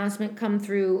this announcement come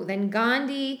through than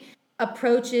Gandhi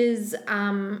approaches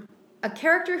a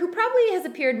character who probably has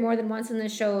appeared more than once in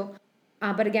this show.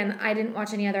 But again, I didn't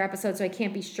watch any other episodes, so I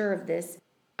can't be sure of this.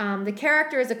 The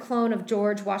character is a clone of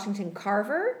George Washington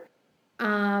Carver.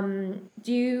 Do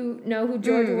you know who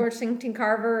George Washington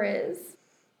Carver is?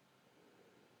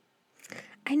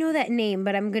 I know that name,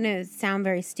 but I'm going to sound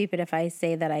very stupid if I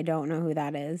say that I don't know who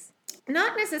that is.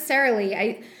 Not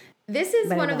necessarily. This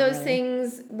is one of those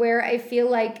things where I feel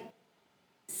like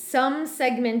some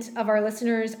segment of our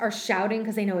listeners are shouting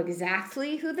because they know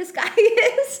exactly who this guy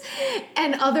is,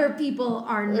 and other people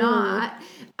are not.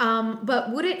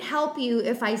 But would it help you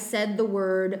if I said the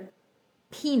word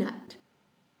peanut?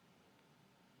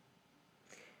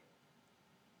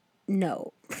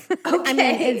 No. Okay. I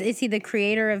mean, is he the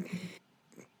creator of?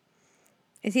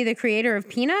 Is he the creator of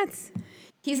Peanuts?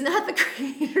 He's not the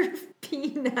creator of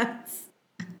Peanuts.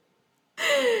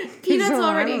 Peanuts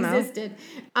already existed.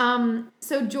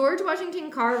 So George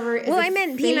Washington Carver is I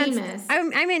meant famous. Peanuts.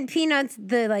 I meant Peanuts,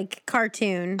 the like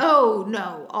cartoon. Oh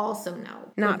no! Also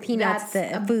no. Not But Peanuts,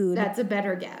 the food. That's a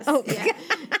better guess. Oh. Yeah.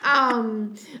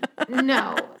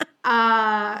 No.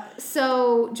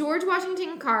 So George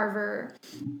Washington Carver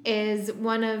is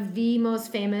one of the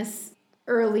most famous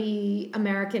early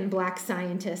American black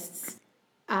scientists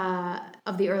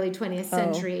of the early 20th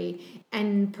century.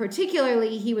 And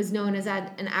particularly, he was known as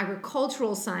an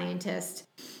agricultural scientist.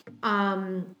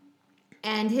 And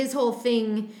his whole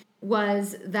thing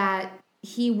was that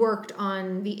he worked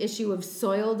on the issue of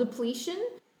soil depletion.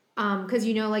 Because,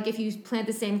 like if you plant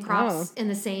the same crops in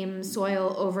the same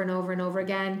soil over and over and over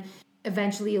again,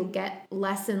 eventually you'll get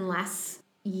less and less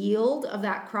yield of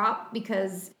that crop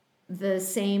because the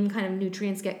same kind of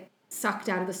nutrients get sucked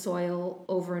out of the soil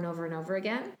over and over and over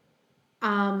again.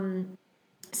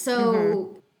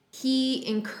 So he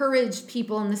encouraged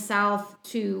people in the South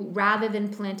to, rather than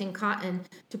planting cotton,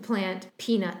 to plant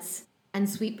peanuts and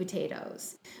sweet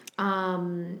potatoes.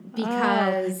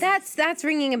 Because that's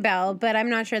ringing a bell, but I'm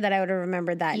not sure that I would have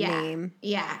remembered that name.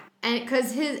 Yeah, and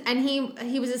because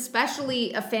he was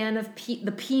especially a fan of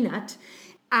the peanut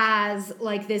as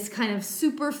like this kind of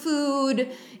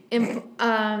superfood,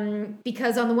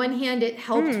 because on the one hand it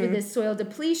helped with this soil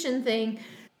depletion thing,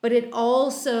 but it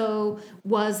also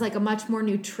was like a much more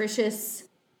nutritious.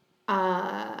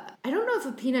 I don't know if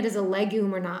a peanut is a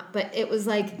legume or not, but it was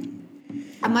like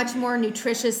a much more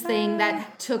nutritious thing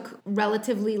that took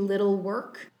relatively little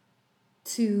work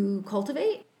to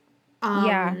cultivate.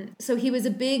 So he was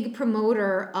a big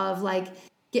promoter of like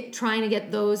trying to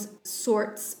get those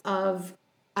sorts of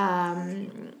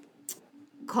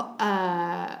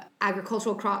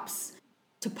agricultural crops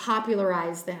to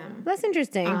popularize them. That's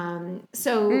interesting.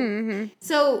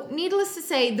 So needless to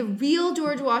say, the real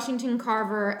George Washington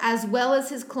Carver, as well as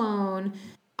his clone,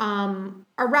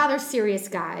 are rather serious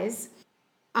guys.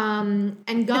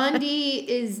 And Gandhi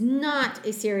is not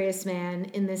a serious man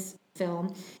in this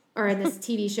film or in this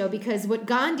TV show, because what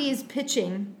Gandhi is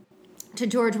pitching to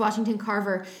George Washington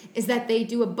Carver is that they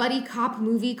do a buddy cop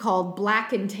movie called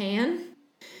Black and Tan,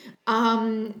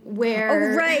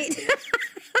 where... Oh, right.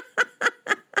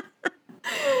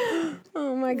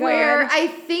 Oh my God. Where I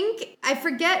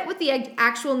forget what the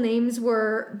actual names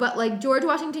were, but like George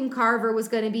Washington Carver was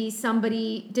going to be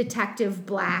somebody Detective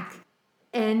Black,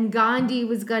 and Gandhi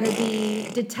was going to be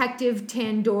Detective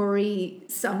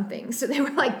Tandoori something. So they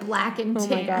were like Black and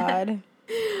Tan. Oh my God.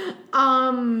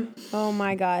 Oh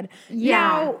my God.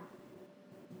 Yeah.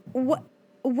 Now,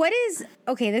 what is,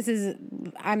 okay, this is,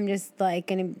 I'm just like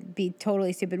going to be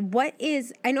totally stupid. What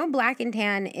is, I know Black and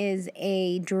Tan is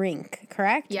a drink,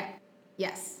 correct? Yeah.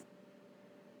 Yes.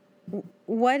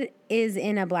 What is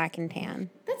in a Black and Tan?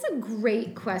 That's That's a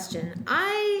great question.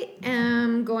 I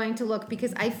am going to look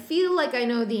because I feel like I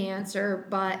know the answer,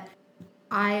 but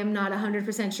I am not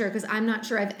 100% sure because I'm not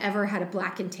sure I've ever had a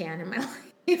black and tan in my life.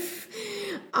 Is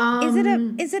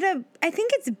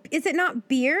it not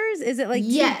beers? Is it like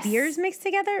Yes. two beers mixed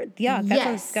together? Yuck, that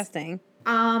sounds disgusting.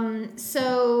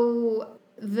 So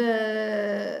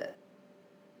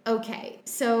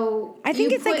I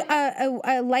think it's like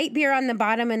a light beer on the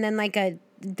bottom and then like a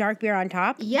dark beer on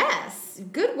top. Yes,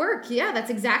 good work. Yeah, that's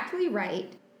exactly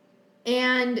right.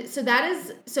 And so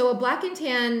a black and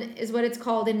tan is what it's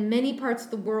called in many parts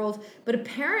of the world. But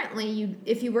apparently,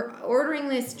 if you were ordering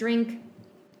this drink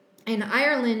in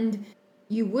Ireland,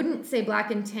 you wouldn't say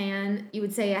black and tan. You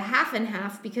would say a half and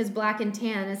half because black and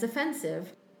tan is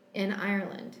offensive in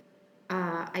Ireland.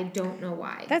 I don't know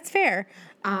why. That's fair.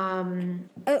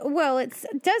 Well, it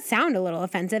does sound a little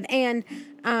offensive, and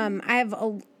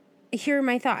here are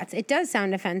my thoughts. It does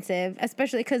sound offensive,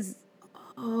 especially because.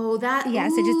 Oh, that.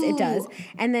 Yes, it does.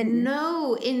 And then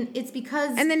it's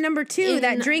because. And then number two,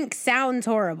 that drink sounds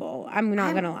horrible. I'm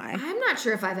not gonna lie. I'm not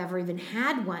sure if I've ever even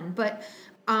had one, but.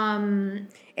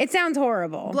 It sounds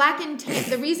horrible. Black and tan.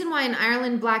 The reason why in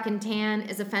Ireland black and tan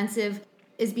is offensive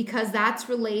is because that's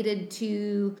related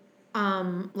to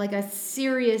like a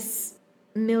serious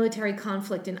military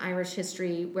conflict in Irish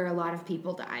history where a lot of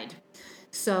people died.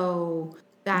 So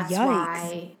that's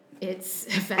why it's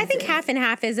offensive. I think half and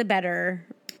half is a better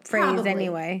phrase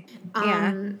anyway.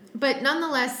 But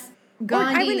nonetheless,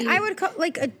 Gandhi. I would call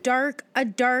like a dark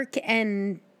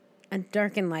and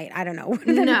light. I don't know.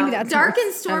 No, dark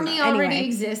and stormy already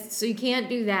exists, so you can't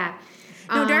do that.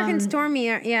 No, dark and stormy.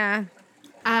 Yeah.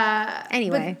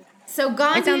 Anyway, so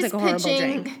Gandhi's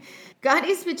pitching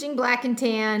black and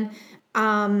tan.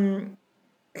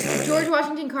 George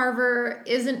Washington Carver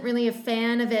isn't really a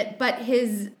fan of it, but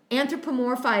his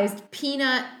anthropomorphized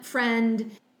peanut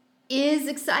friend is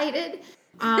excited.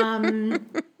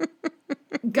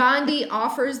 Gandhi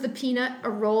offers the peanut a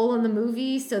role in the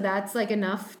movie, so that's like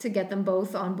enough to get them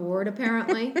both on board,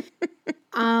 apparently.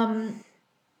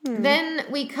 Then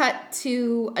we cut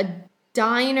to a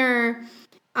diner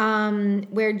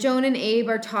where Joan and Abe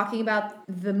are talking about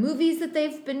the movies that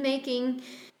they've been making.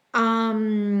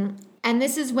 And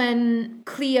this is when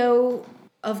Cleo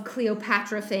of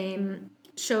Cleopatra fame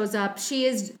shows up.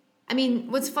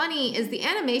 What's funny is the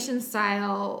animation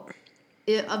style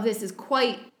of this is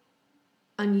quite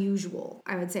unusual,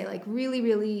 I would say, like really,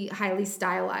 really highly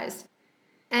stylized.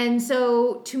 And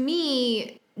so to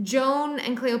me, Joan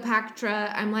and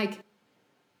Cleopatra, I'm like,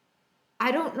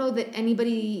 I don't know that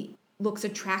anybody looks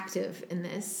attractive in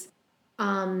this.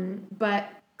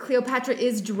 But Cleopatra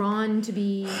is drawn to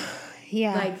be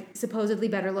like supposedly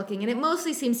better looking. And it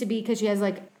mostly seems to be because she has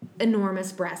like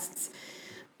enormous breasts.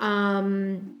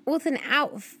 With an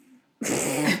outfit.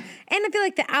 And I feel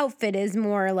like the outfit is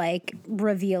more like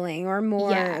revealing or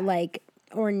more like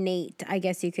ornate, I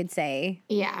guess you could say.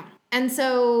 Yeah. And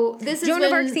so this is Joan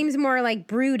of Arc seems more like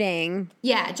brooding.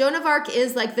 Yeah, Joan of Arc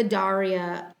is like the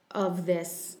Daria of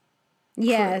this.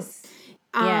 Yes.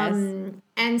 Yes.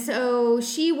 And so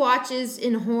she watches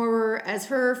in horror as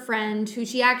her friend, who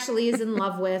she actually is in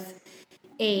love with,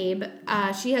 Abe.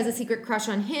 She has a secret crush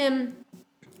on him.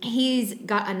 He's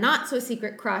got a not so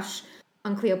secret crush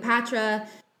on Cleopatra.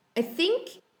 I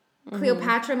think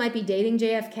Cleopatra might be dating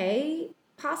JFK,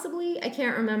 possibly. I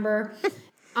can't remember.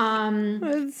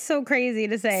 It's so crazy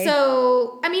to say.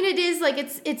 So, I mean, it is like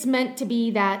it's meant to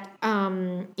be that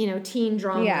teen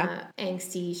drama,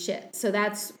 angsty shit. So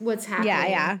that's what's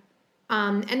happening. Yeah.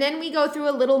 And then we go through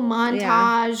a little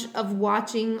montage of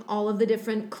watching all of the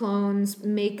different clones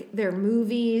make their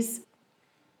movies.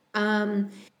 And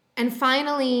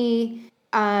finally,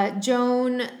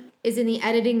 Joan is in the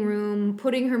editing room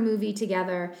putting her movie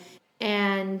together,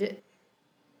 and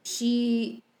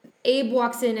Abe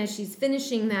walks in as she's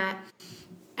finishing that,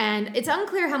 and it's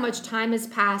unclear how much time has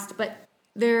passed, but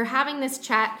they're having this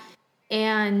chat,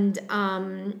 and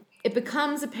it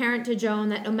becomes apparent to Joan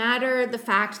that no matter the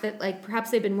fact that like perhaps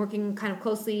they've been working kind of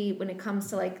closely when it comes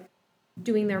to like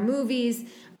doing their movies,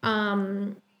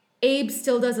 Abe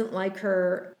still doesn't like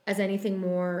her as anything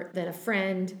more than a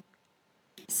friend.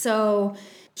 So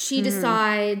she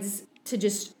decides to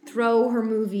just throw her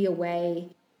movie away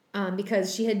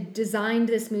because she had designed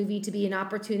this movie to be an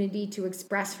opportunity to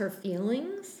express her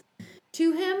feelings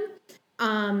to him.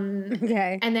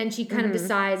 Okay. And then she kind of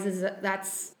decides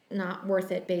that's not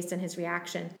worth it based on his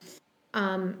reaction.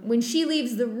 When she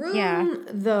leaves the room,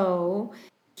 though,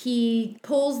 he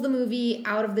pulls the movie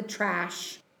out of the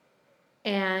trash.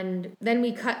 And then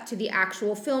we cut to the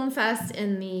actual film fest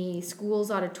in the school's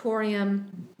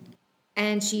auditorium.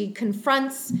 And she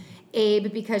confronts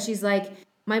Abe because she's like,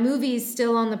 my movie's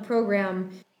still on the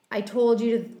program. I told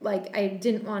you to, like, I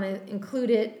didn't want to include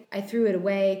it. I threw it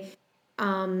away.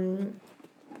 And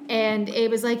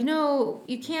Abe was like, no,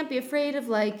 you can't be afraid of,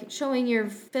 like, showing your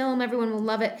film. Everyone will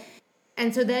love it.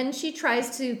 And so then she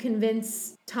tries to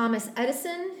convince Thomas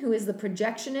Edison, who is the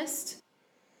projectionist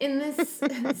in this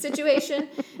situation,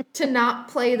 to not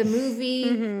play the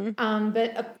movie.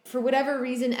 But for whatever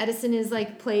reason, Edison is,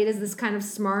 like, played as this kind of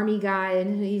smarmy guy.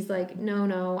 And he's like,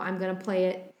 no, I'm going to play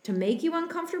it to make you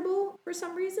uncomfortable for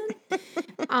some reason.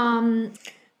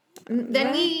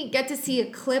 Then we get to see a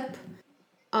clip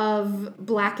of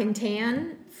Black and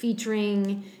Tan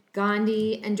featuring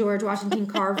Gandhi and George Washington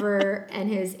Carver and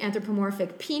his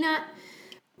anthropomorphic peanut.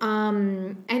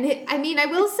 I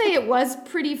will say it was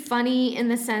pretty funny in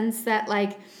the sense that,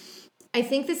 like, I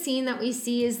think the scene that we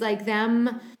see is like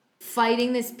them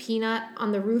fighting this peanut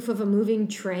on the roof of a moving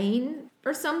train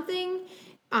or something,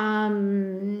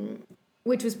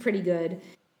 which was pretty good.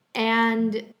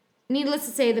 And needless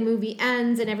to say, the movie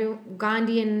ends and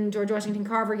Gandhi and George Washington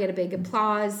Carver get a big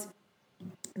applause.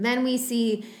 Then we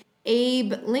see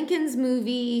Abe Lincoln's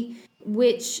movie,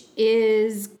 which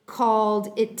is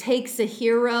called It Takes a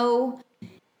Hero.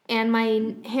 And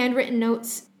my handwritten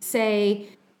notes say,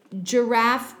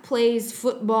 giraffe plays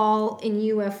football in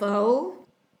UFO,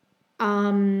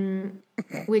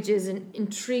 which is an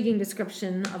intriguing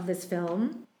description of this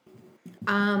film.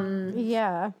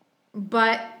 Yeah.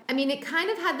 But, I mean, it kind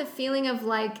of had the feeling of,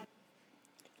 like,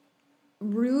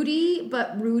 Rudy,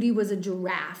 but Rudy was a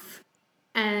giraffe.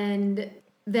 And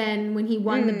then when he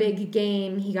won the big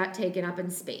game, he got taken up in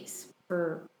space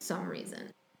for some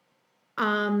reason.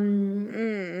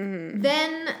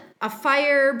 Then a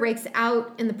fire breaks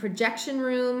out in the projection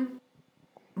room,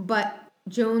 but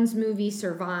Joan's movie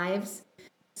survives.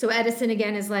 So Edison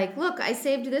again is like, look, I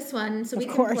saved this one so we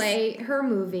can play her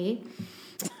movie.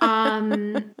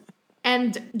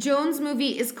 And Joan's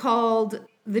movie is called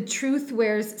The Truth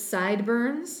Wears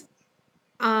Sideburns.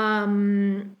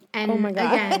 And oh my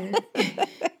God. Again,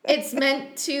 it's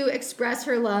meant to express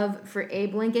her love for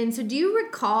Abe Lincoln. So do you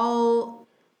recall,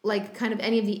 like, kind of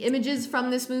any of the images from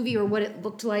this movie or what it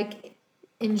looked like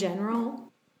in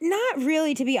general? Not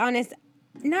really, to be honest.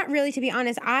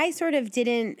 I sort of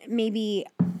didn't maybe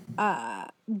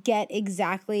get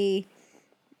exactly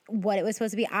what it was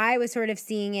supposed to be. I was sort of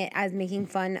seeing it as making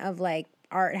fun of, like,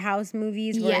 art house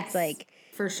movies where it's, like,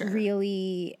 for sure,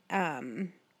 really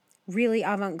really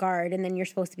avant-garde, and then you're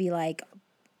supposed to be, like,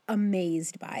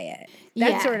 amazed by it.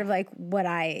 That's sort of, like, what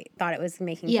I thought it was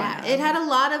making fun of. It had a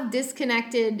lot of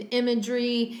disconnected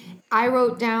imagery. I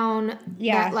wrote down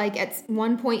that, like, at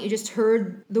one point you just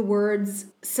heard the words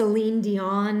Celine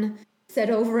Dion said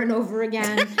over and over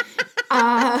again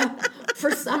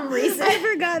for some reason. I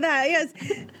forgot that, yes.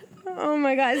 Oh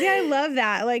my God. See, I love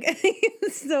that. Like,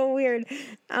 it's so weird.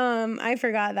 I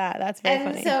forgot that. That's very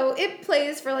funny. And so it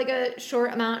plays for like a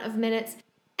short amount of minutes,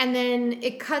 and then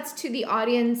it cuts to the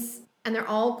audience, and they're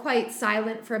all quite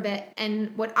silent for a bit.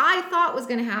 And what I thought was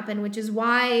going to happen, which is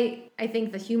why I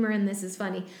think the humor in this is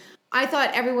funny, I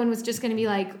thought everyone was just going to be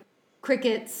like,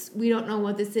 crickets, we don't know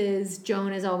what this is,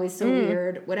 Joan is always so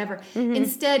weird, whatever.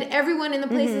 Instead, everyone in the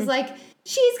place is like,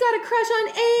 she's got a crush on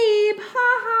Abe,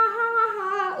 ha ha ha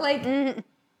ha, like,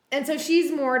 and so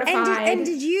she's mortified. And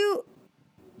did you,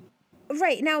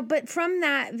 right, now, but from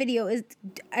that video,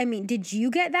 did you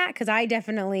get that? Because I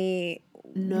definitely...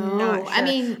 No, not sure. I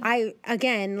mean,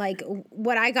 again, like,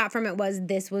 what I got from it was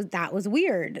that was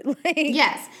weird. Like,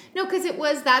 yes, no,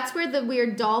 because that's where the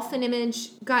weird dolphin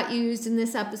image got used in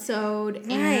this episode,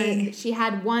 right. And she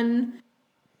had one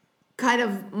kind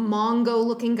of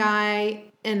Mongo-looking guy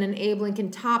in an Abe Lincoln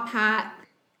top hat,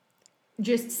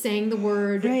 just saying the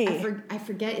word. Right. I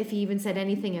forget if he even said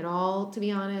anything at all, to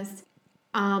be honest.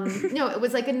 No, it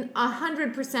was like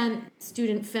 100%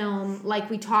 student film, like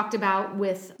we talked about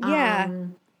with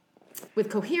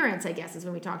Coherence, I guess, is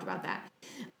when we talked about that.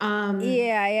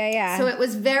 Yeah. So it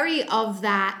was very of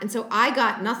that, and so I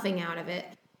got nothing out of it.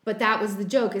 But that was the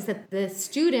joke, is that the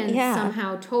students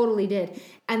somehow totally did.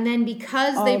 And then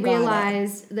because they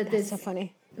realized that this so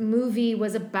funny. movie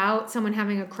was about someone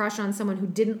having a crush on someone who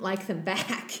didn't like them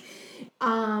back,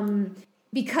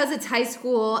 because it's high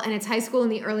school and it's high school in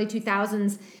the early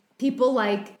 2000s, people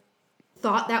like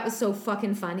thought that was so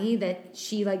fucking funny that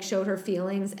she like showed her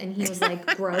feelings and he was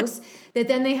like gross, that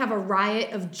then they have a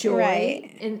riot of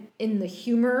joy in the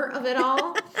humor of it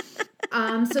all.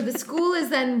 So the school is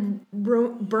then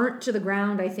burnt to the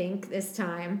ground, I think, this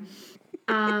time.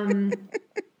 And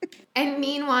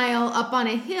meanwhile, up on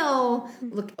a hill,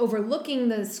 overlooking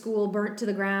the school burnt to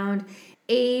the ground,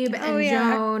 Abe and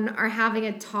Joan are having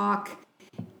a talk.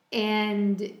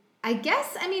 And I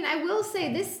guess, I mean, I will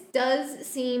say this does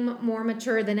seem more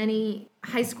mature than any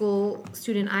high school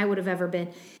student I would have ever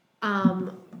been.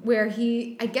 Where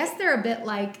I guess they're a bit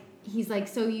like, he's like,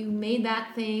 so you made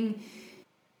that thing,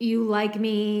 you like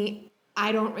me,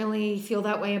 I don't really feel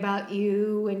that way about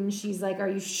you. And she's like, are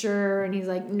you sure? And he's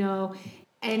like, no.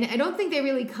 And I don't think they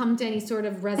really come to any sort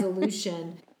of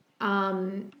resolution.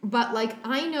 But like,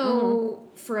 I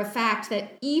know for a fact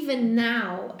that even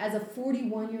now, as a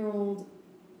 41-year-old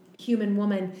human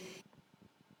woman,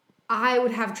 I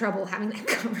would have trouble having that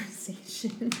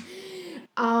conversation.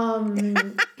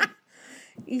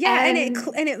 Yeah,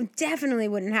 and it definitely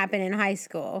wouldn't happen in high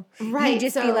school. Right. You'd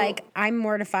just be like, I'm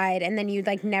mortified, and then you'd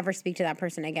like never speak to that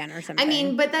person again or something. I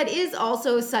mean, but that is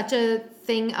also such a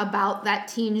thing about that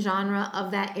teen genre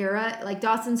of that era. Like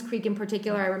Dawson's Creek in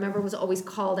particular, I remember was always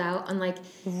called out on like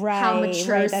how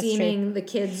mature seeming the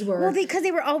kids were. Well, because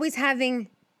they were always having...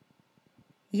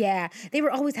 Yeah, they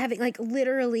were always having like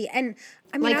literally, and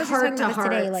I mean, like I was just talking about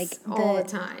this today, like all the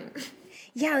time.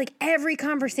 Yeah, like every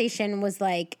conversation was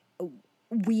like,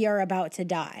 we are about to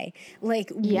die.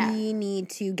 Like we need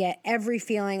to get every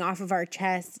feeling off of our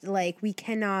chest. Like we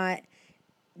cannot.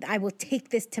 I will take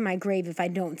this to my grave if I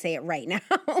don't say it right now.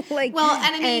 Like, well,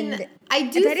 and I mean, I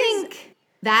do think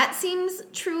that seems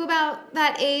true about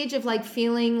that age of like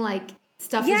feeling like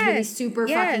stuff is really super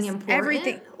fucking important.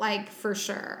 Everything. Like, for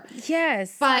sure.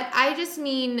 Yes. But I just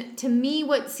mean, to me,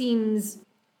 what seems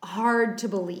hard to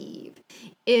believe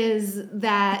is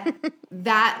that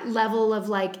that level of,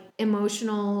 like,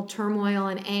 emotional turmoil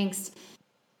and angst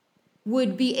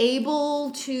would be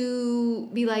able to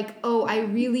be like, oh, I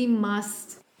really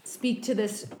must speak to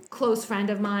this close friend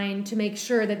of mine to make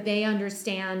sure that they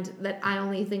understand that I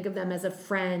only think of them as a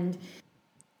friend.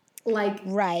 Like,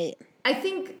 right. I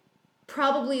think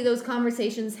probably those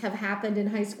conversations have happened in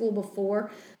high school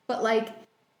before, but like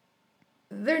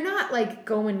they're not like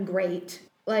going great.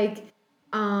 Like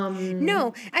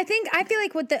no, I feel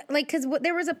like because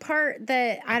there was a part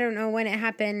that I don't know when it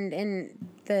happened in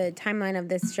the timeline of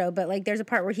this show, but like there's a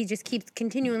part where he just keeps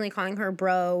continually calling her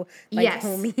bro, like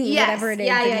homie, whatever it is.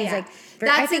 He's like,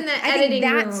 that's in the editing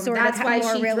room. That's why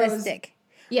more she realistic.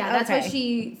 That's why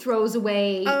she throws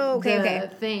away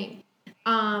the thing.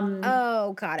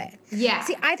 Got it. Yeah.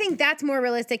 See, I think that's more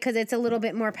realistic because it's a little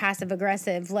bit more passive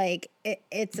aggressive. Like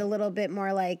it's a little bit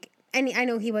more like, and I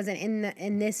know he wasn't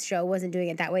in this show wasn't doing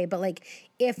it that way, but like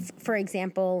if, for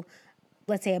example,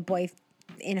 let's say a boy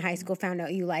in high school found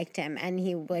out you liked him and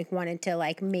he like wanted to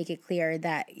like make it clear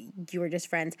that you were just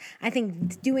friends, I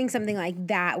think doing something like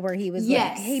that where he was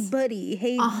like, hey buddy,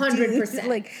 hey 100%,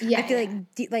 like I feel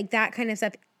like that kind of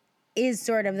stuff is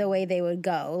sort of the way they would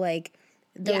go, like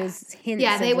those hints.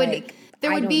 Yeah, they would. Like,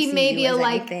 there would be maybe a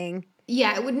like anything.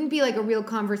 Yeah, it wouldn't be like a real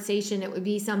conversation. It would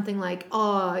be something like,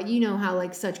 oh, you know how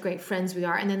like such great friends we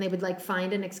are. And then they would like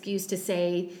find an excuse to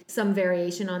say some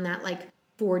variation on that like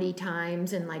 40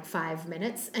 times in like 5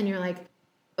 minutes. And you're like,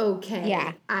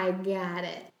 okay, I got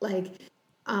it. Like,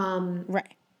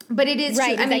 right. But it is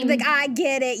right. true. I mean, like, I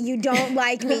get it. You don't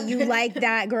like me. You like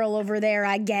that girl over there.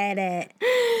 I get it.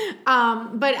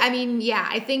 But I mean, yeah,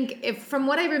 I think from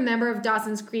what I remember of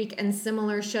Dawson's Creek and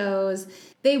similar shows,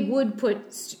 they would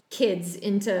put kids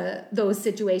into those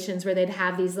situations where they'd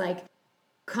have these like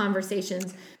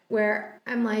conversations where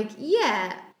I'm like,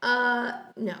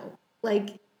 no, like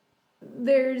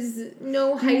there's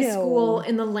no high school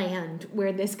in the land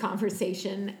where this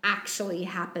conversation actually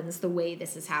happens the way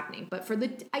this is happening. But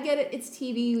I get it. It's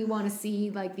TV. We want to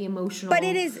see like the emotional. But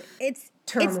it's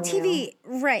TV,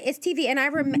 right? It's TV, and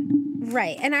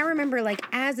I remember like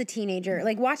as a teenager,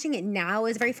 like watching it now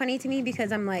is very funny to me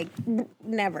because I'm like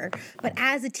never. But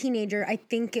as a teenager, I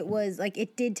think it was like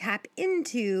it did tap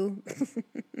into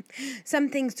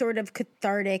something sort of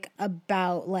cathartic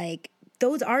about like.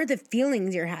 Those are the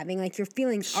feelings you're having. Like your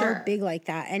feelings are big like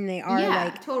that, and they are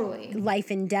like totally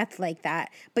life and death like that.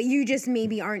 But you just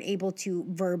maybe aren't able to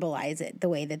verbalize it the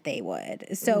way that they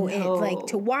would. So it's like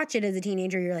to watch it as a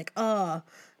teenager, you're like, oh,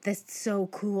 that's so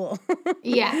cool.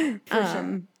 Yeah, for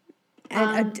sure.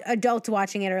 And adults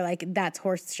watching it are like, that's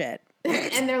horse shit.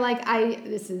 And they're like, I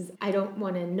don't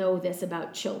want to know this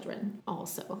about children.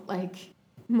 Also, like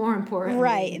more importantly,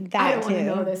 right? That I don't want to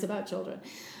know this about children.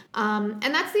 And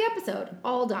that's the episode.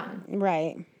 All done.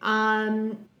 Right.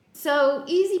 So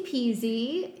easy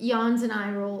peasy, yawns and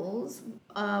eye rolls.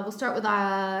 We'll start with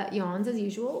yawns as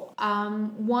usual.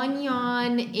 One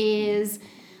yawn is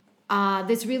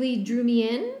this really drew me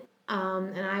in,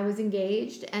 and I was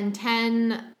engaged. And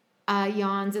 10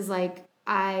 yawns is like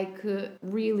I could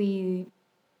really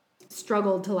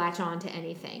struggled to latch on to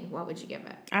anything. What would you give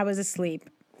it? I was asleep.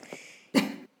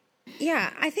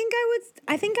 Yeah, I think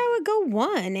I would go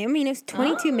 1. I mean, it's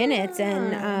 22 minutes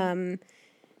and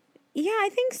yeah, I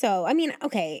think so. I mean,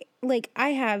 okay, like I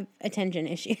have attention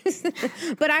issues,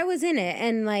 but I was in it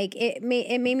and like it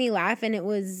made me laugh and it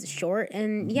was short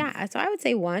and yeah, so I would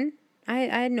say 1. I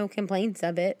had no complaints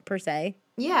of it per se.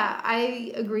 Yeah,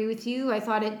 I agree with you. I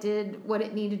thought it did what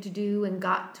it needed to do and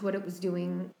got to what it was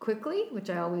doing quickly, which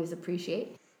I always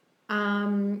appreciate.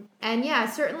 And yeah,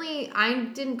 certainly I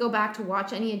didn't go back to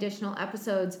watch any additional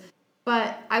episodes,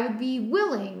 but I would be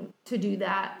willing to do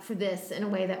that for this in a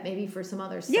way that maybe for some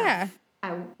other stuff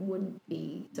I wouldn't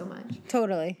be so much.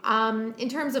 Totally. In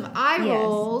terms of eye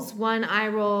rolls, one eye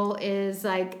roll is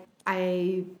like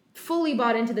I fully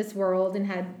bought into this world and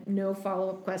had no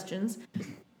follow-up questions.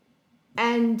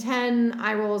 And 10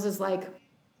 eye rolls is like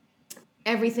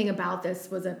everything about this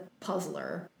was a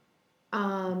puzzler.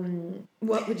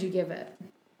 What would you give it?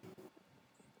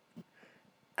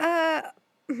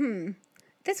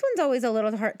 This one's always a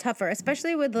little tougher,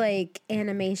 especially with like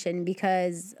animation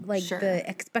because like the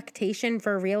expectation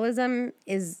for realism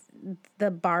is the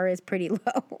bar is pretty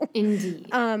low. Indeed.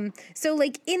 So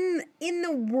like in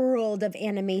the world of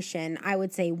animation, I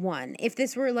would say 1. If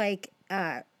this were like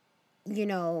you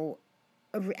know,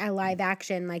 a live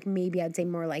action, like maybe I'd say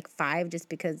more like 5 just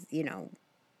because, you know,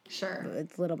 it's a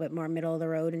little bit more middle of the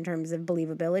road in terms of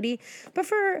believability. But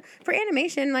for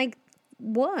animation, like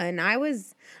 1,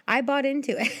 I bought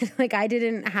into it. Like I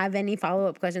didn't have any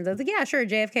follow-up questions. I was like, yeah, sure,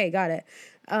 JFK, got it.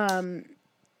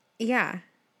 Yeah.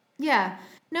 Yeah.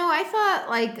 No, I thought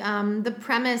like the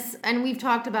premise, and we've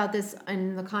talked about this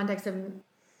in the context of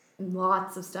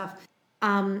lots of stuff.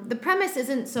 The premise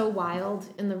isn't so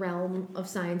wild in the realm of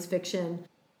science fiction.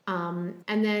 And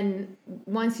then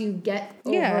once you get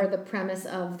over the premise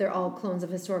of they're all clones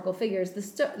of historical figures,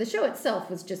 the show itself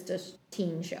was just a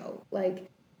teen show. Like,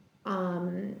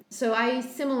 so I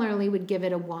similarly would give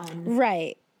it a 1.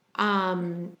 Right.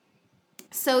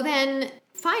 So then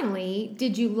finally,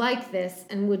 did you like this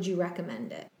and would you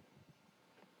recommend it?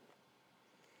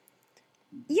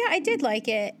 Yeah, I did like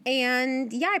it.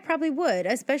 And yeah, I probably would,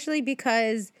 especially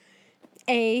because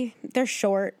A, they're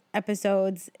short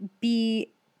episodes. B,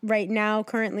 right now,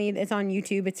 currently, it's on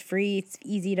YouTube. It's free. It's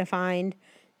easy to find.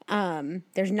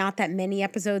 There's not that many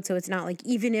episodes, so it's not like,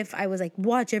 even if I was like,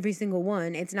 watch every single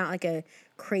one, it's not like a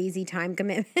crazy time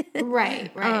commitment.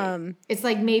 Right. It's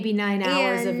like maybe 9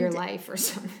 hours of your life or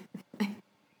something.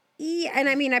 Yeah, and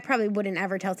I mean, I probably wouldn't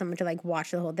ever tell someone to like watch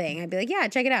the whole thing. I'd be like, yeah,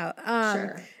 check it out.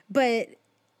 Sure. But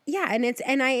yeah,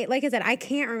 and I, like I said, I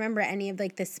can't remember any of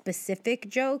like the specific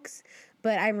jokes,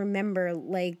 but I remember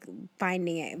like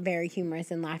finding it very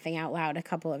humorous and laughing out loud a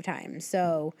couple of times.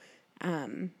 So,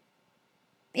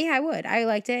 yeah, I would. I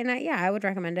liked it, and I would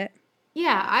recommend it.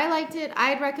 Yeah, I liked it.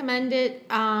 I'd recommend it.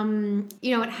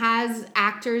 You know, it has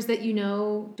actors that you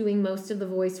know doing most of the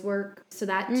voice work, so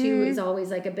that too is always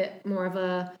like a bit more of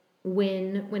a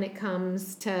win when it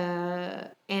comes to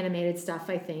animated stuff,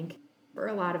 I think, for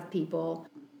a lot of people.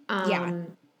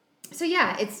 So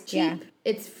yeah, it's cheap,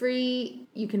 it's free,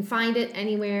 you can find it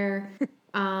anywhere,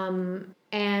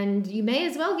 and you may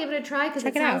as well give it a try because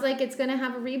it sounds like it's going to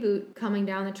have a reboot coming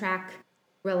down the track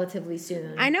relatively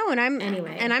soon. I know, and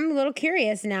I'm a little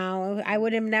curious now. I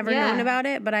would have never known about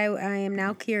it, but I am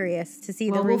now curious to see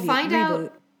the reboot. We'll find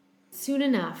out soon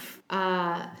enough.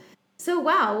 So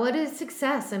wow, what a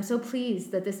success. I'm so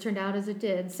pleased that this turned out as it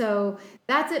did. So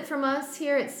that's it from us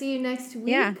here at See You Next Week.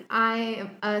 Yeah.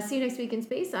 See You Next Week in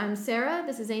Space. I'm Sarah.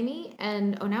 This is Amy.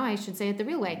 And now I should say it the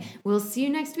real way. We'll see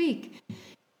you next week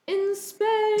in space.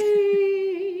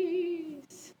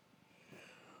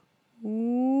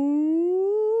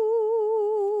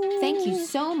 Thank you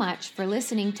so much for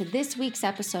listening to this week's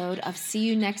episode of See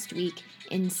You Next Week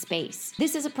in Space.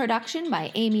 This is a production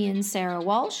by Amy and Sarah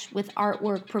Walsh with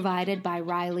artwork provided by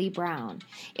Riley Brown.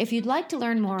 If you'd like to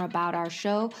learn more about our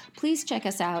show, please check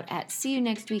us out at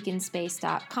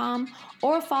seeyouNextWeekinspace.com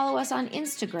or follow us on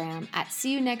Instagram at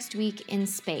See You Next Week in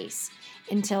Space.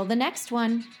 Until the next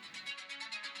one.